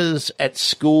I was at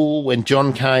school when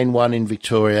John Cain won in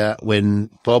Victoria,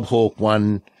 when Bob Hawke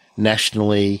won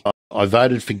nationally. I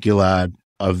voted for Gillard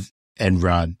and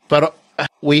Rudd. But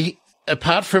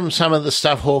apart from some of the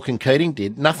stuff Hawke and Keating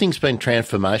did, nothing's been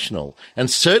transformational. And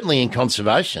certainly in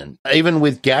conservation, even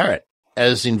with Garrett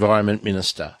as Environment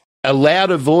Minister, a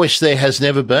louder voice there has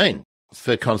never been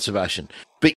for conservation.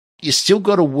 But you still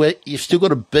got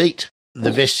to beat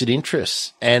the vested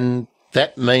interests, and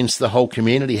that means the whole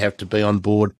community have to be on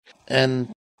board.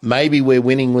 And maybe we're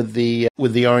winning with the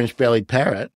orange-bellied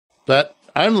parrot, but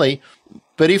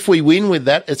if we win with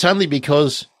that, it's only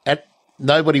because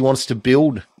nobody wants to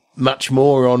build much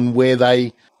more on where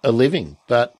they are living.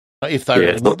 But if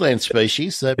they're a woodland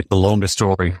species, it's the longer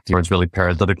story. The orange-bellied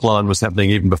parrot, the decline was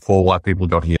happening even before white people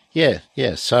got here.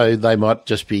 Yeah. So they might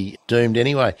just be doomed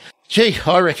anyway. Gee,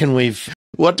 I reckon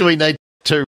what do we need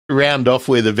to round off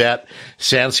with about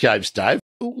Soundscapes, Dave?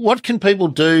 What can people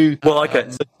do? Well, okay.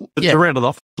 To round it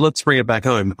off, let's bring it back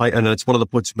home. And it's one of the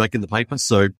points you make in the paper.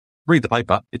 So read the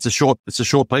paper. It's a short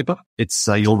paper. It's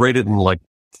you'll read it in like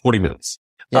 40 minutes.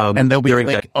 Yeah, and there'll be a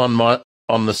link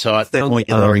on the site. They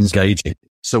are engaging.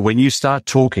 So when you start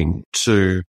talking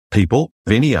to people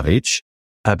of any age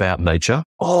about nature,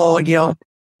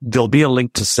 there'll be a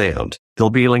link to sound. There'll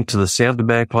be a link to the sound of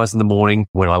magpies in the morning.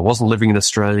 When I wasn't living in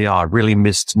Australia, I really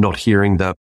missed not hearing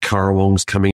the currawongs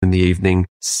coming in the evening.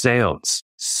 Sounds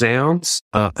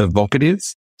are evocative.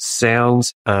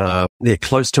 Sounds they're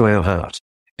close to our heart.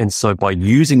 And so by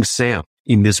using sound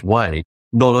in this way,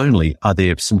 not only are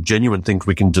there some genuine things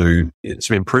we can do,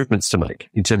 some improvements to make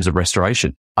in terms of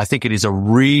restoration, I think it is a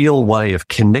real way of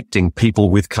connecting people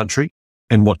with country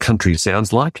and what country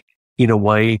sounds like in a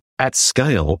way at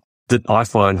scale that I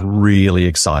find really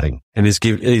exciting, and is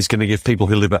going to give people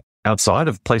who live outside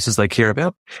of places they care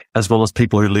about, as well as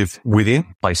people who live within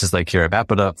places they care about,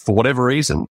 but are, for whatever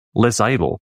reason, less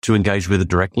able to engage with it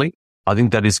directly. I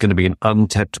think that is going to be an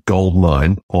untapped gold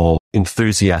mine of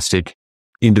enthusiastic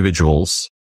individuals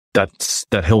that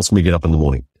helps me get up in the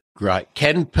morning. Great.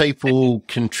 Can people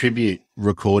contribute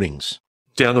recordings?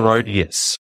 Down the road,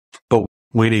 yes. But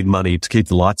we need money to keep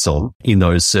the lights on in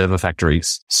those server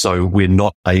factories. So we're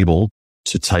not able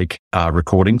to take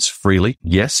recordings freely.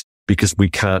 Yes, because we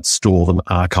can't store them,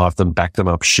 archive them, back them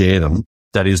up, share them.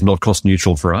 That is not cost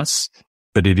neutral for us,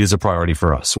 but it is a priority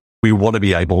for us. We want to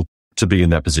be able to be in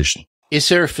that position. Is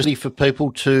there a facility for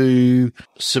people to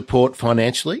support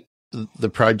financially the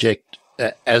project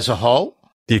as a whole?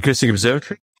 The Acoustic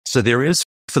Observatory. So there is,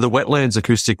 for the wetlands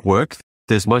acoustic work,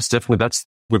 there's most definitely,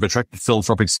 we've attracted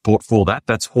philanthropic support for that.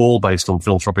 That's all based on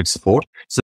philanthropic support.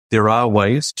 So there are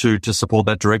ways to support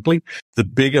that directly. The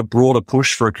bigger, broader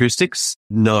push for acoustics,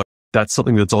 no, that's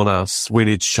something that's on us. We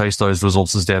need to chase those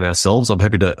resources down ourselves. I'm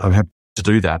happy to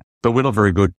do that, but we're not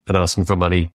very good at asking for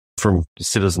money from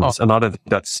citizens. And I don't think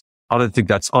that's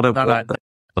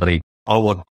money.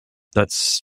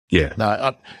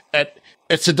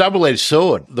 It's a double-edged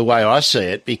sword, the way I see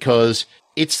it, because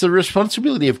it's the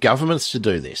responsibility of governments to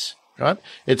do this, right?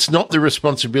 It's not the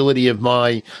responsibility of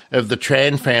the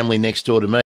Tran family next door to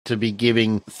me to be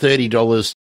giving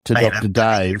 $30 to Dr.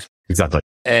 Dave. Exactly.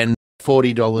 And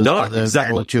 $40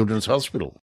 to the Children's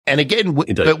Hospital. And again,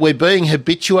 but we're being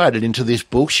habituated into this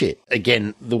bullshit.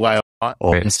 Again, the way I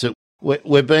see it,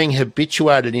 we're being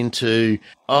habituated into,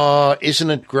 oh, isn't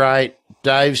it great?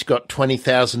 Dave's got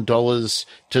 $20,000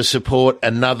 to support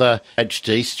another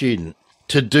PhD student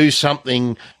to do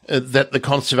something that the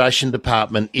conservation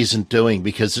department isn't doing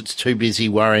because it's too busy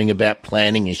worrying about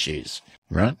planning issues,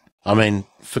 right? I mean,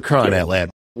 for crying out loud,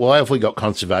 why have we got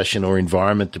conservation or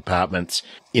environment departments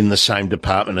in the same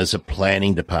department as a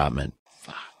planning department?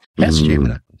 Fuck. That's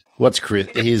stupid. What's Chris?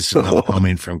 Here's a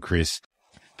comment from Chris.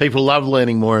 People love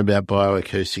learning more about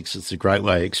bioacoustics. It's a great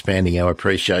way of expanding our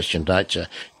appreciation of nature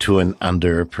to an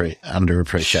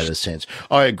underappreciated sense.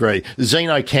 I agree.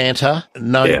 Xenocanter,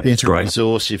 no better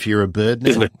resource if you're a bird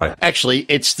nerd. Actually,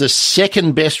 it's the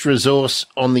second best resource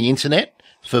on the internet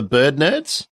for bird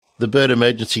nerds.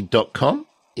 Thebirdemergency.com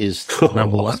is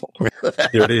number one.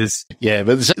 There it is. Yeah,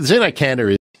 but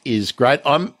Xenocanter is great.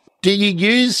 Do you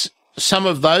use some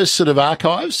of those sort of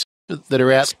archives that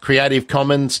are out Creative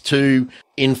Commons to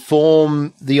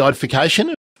inform the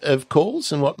identification of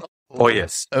calls and whatnot? Oh,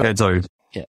 yes. Xenocanto.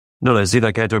 Yeah. No,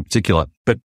 Xenocanto in particular.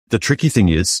 But the tricky thing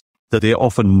is that they're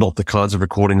often not the kinds of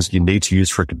recordings you need to use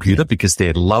for a computer because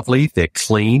they're lovely, they're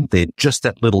clean, they're just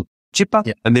that little chipper,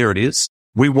 and there it is.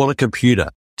 We want a computer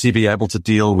to be able to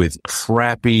deal with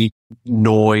crappy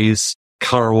noise,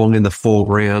 currawong in the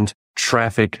foreground,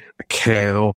 traffic, a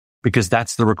cow, because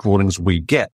that's the recordings we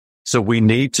get. So we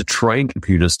need to train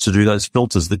computers to do those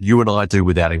filters that you and I do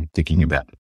without even thinking about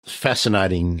it.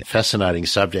 Fascinating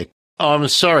subject. I'm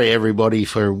sorry, everybody,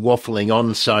 for waffling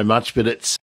on so much, but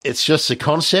it's just a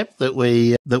concept that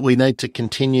we need to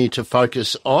continue to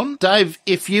focus on. Dave,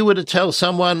 if you were to tell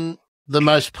someone the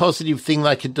most positive thing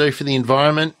they could do for the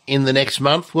environment in the next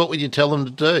month, what would you tell them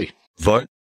to do? Vote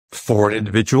for an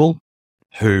individual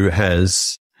who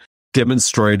has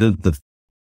demonstrated that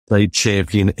they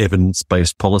champion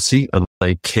evidence-based policy and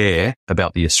they care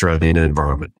about the Australian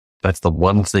environment. That's the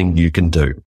one thing you can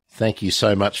do. Thank you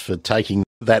so much for taking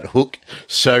that hook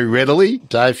so readily,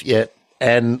 Dave. Yeah.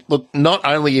 And look, not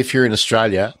only if you're in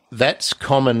Australia, that's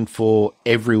common for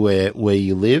everywhere where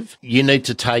you live. You need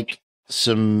to take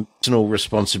some personal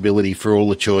responsibility for all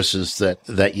the choices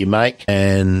that you make.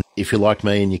 And if you're like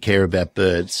me and you care about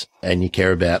birds and you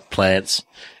care about plants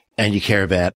and you care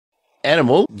about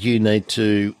animal, you need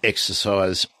to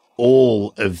exercise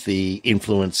all of the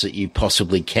influence that you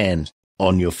possibly can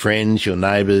on your friends, your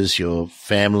neighbours, your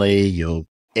family, your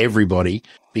everybody,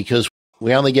 because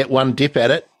we only get one dip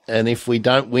at it. And if we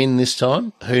don't win this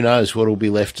time, who knows what will be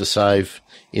left to save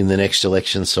in the next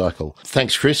election cycle.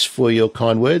 Thanks, Chris, for your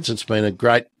kind words. It's been a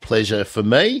great pleasure for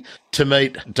me to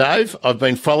meet Dave. I've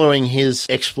been following his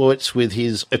exploits with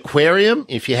his aquarium.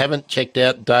 If you haven't checked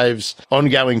out Dave's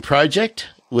ongoing project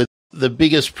with the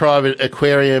biggest private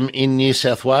aquarium in New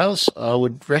South Wales, I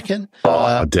would reckon.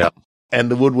 I doubt. And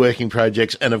the woodworking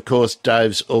projects. And of course,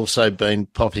 Dave's also been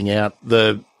popping out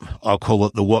I'll call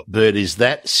it the What Bird Is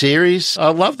That series. I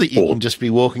love that you can just be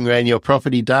walking around your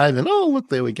property, Dave, and look,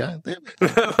 there we go.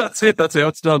 That's it. That's how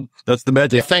it's done. That's the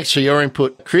magic. Thanks for your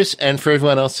input, Chris, and for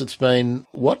everyone else that's been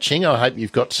watching. I hope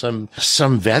you've got some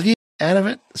value out of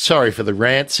it. Sorry for the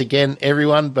rants again,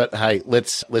 everyone, but hey,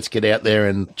 let's get out there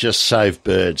and just save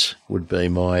birds would be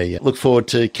my look forward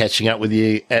to catching up with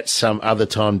you at some other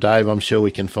time, Dave. I'm sure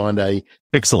we can find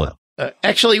excellent.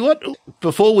 Actually,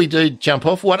 before we do jump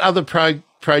off, what other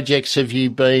projects have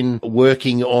you been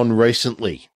working on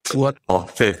recently? What?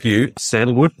 Fair few.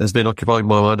 Sandalwood has been occupying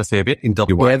my mind a fair bit in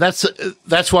WA. Yeah,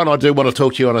 that's one I do want to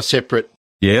talk to you on a separate.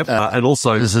 Yeah, and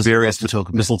also various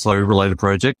mistletoe-related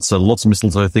projects. So lots of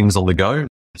mistletoe things on the go.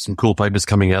 Some cool papers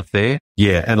coming out there.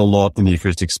 Yeah, and a lot in the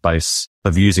acoustic space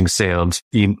of using sound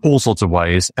in all sorts of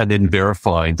ways and then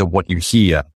verifying that what you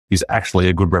hear is actually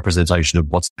a good representation of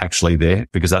what's actually there,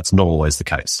 because that's not always the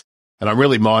case. And I'm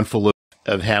really mindful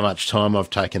of how much time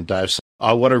I've taken, Dave. So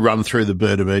I want to run through the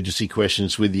bird emergency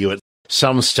questions with you at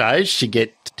some stage to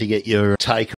get your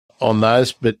take on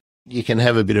those, but you can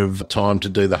have a bit of time to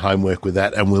do the homework with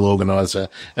that, and we'll organise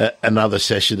another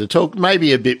session to talk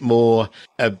maybe a bit more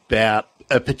about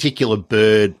a particular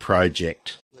bird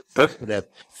project. Put our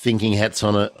thinking hats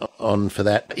on for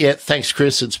that. Yeah, thanks,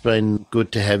 Chris. It's been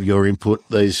good to have your input.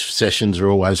 These sessions are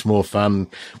always more fun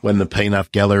when the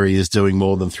peanut gallery is doing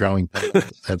more than throwing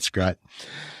peanuts. That's great.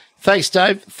 Thanks,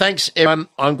 Dave. Thanks, everyone.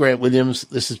 I'm Grant Williams.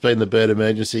 This has been the Bird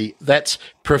Emergency. That's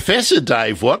Professor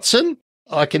Dave Watson.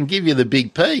 I can give you the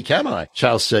big P, can't I?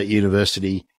 Charles Sturt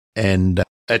University and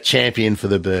a champion for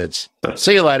the birds.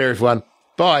 See you later, everyone.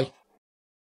 Bye.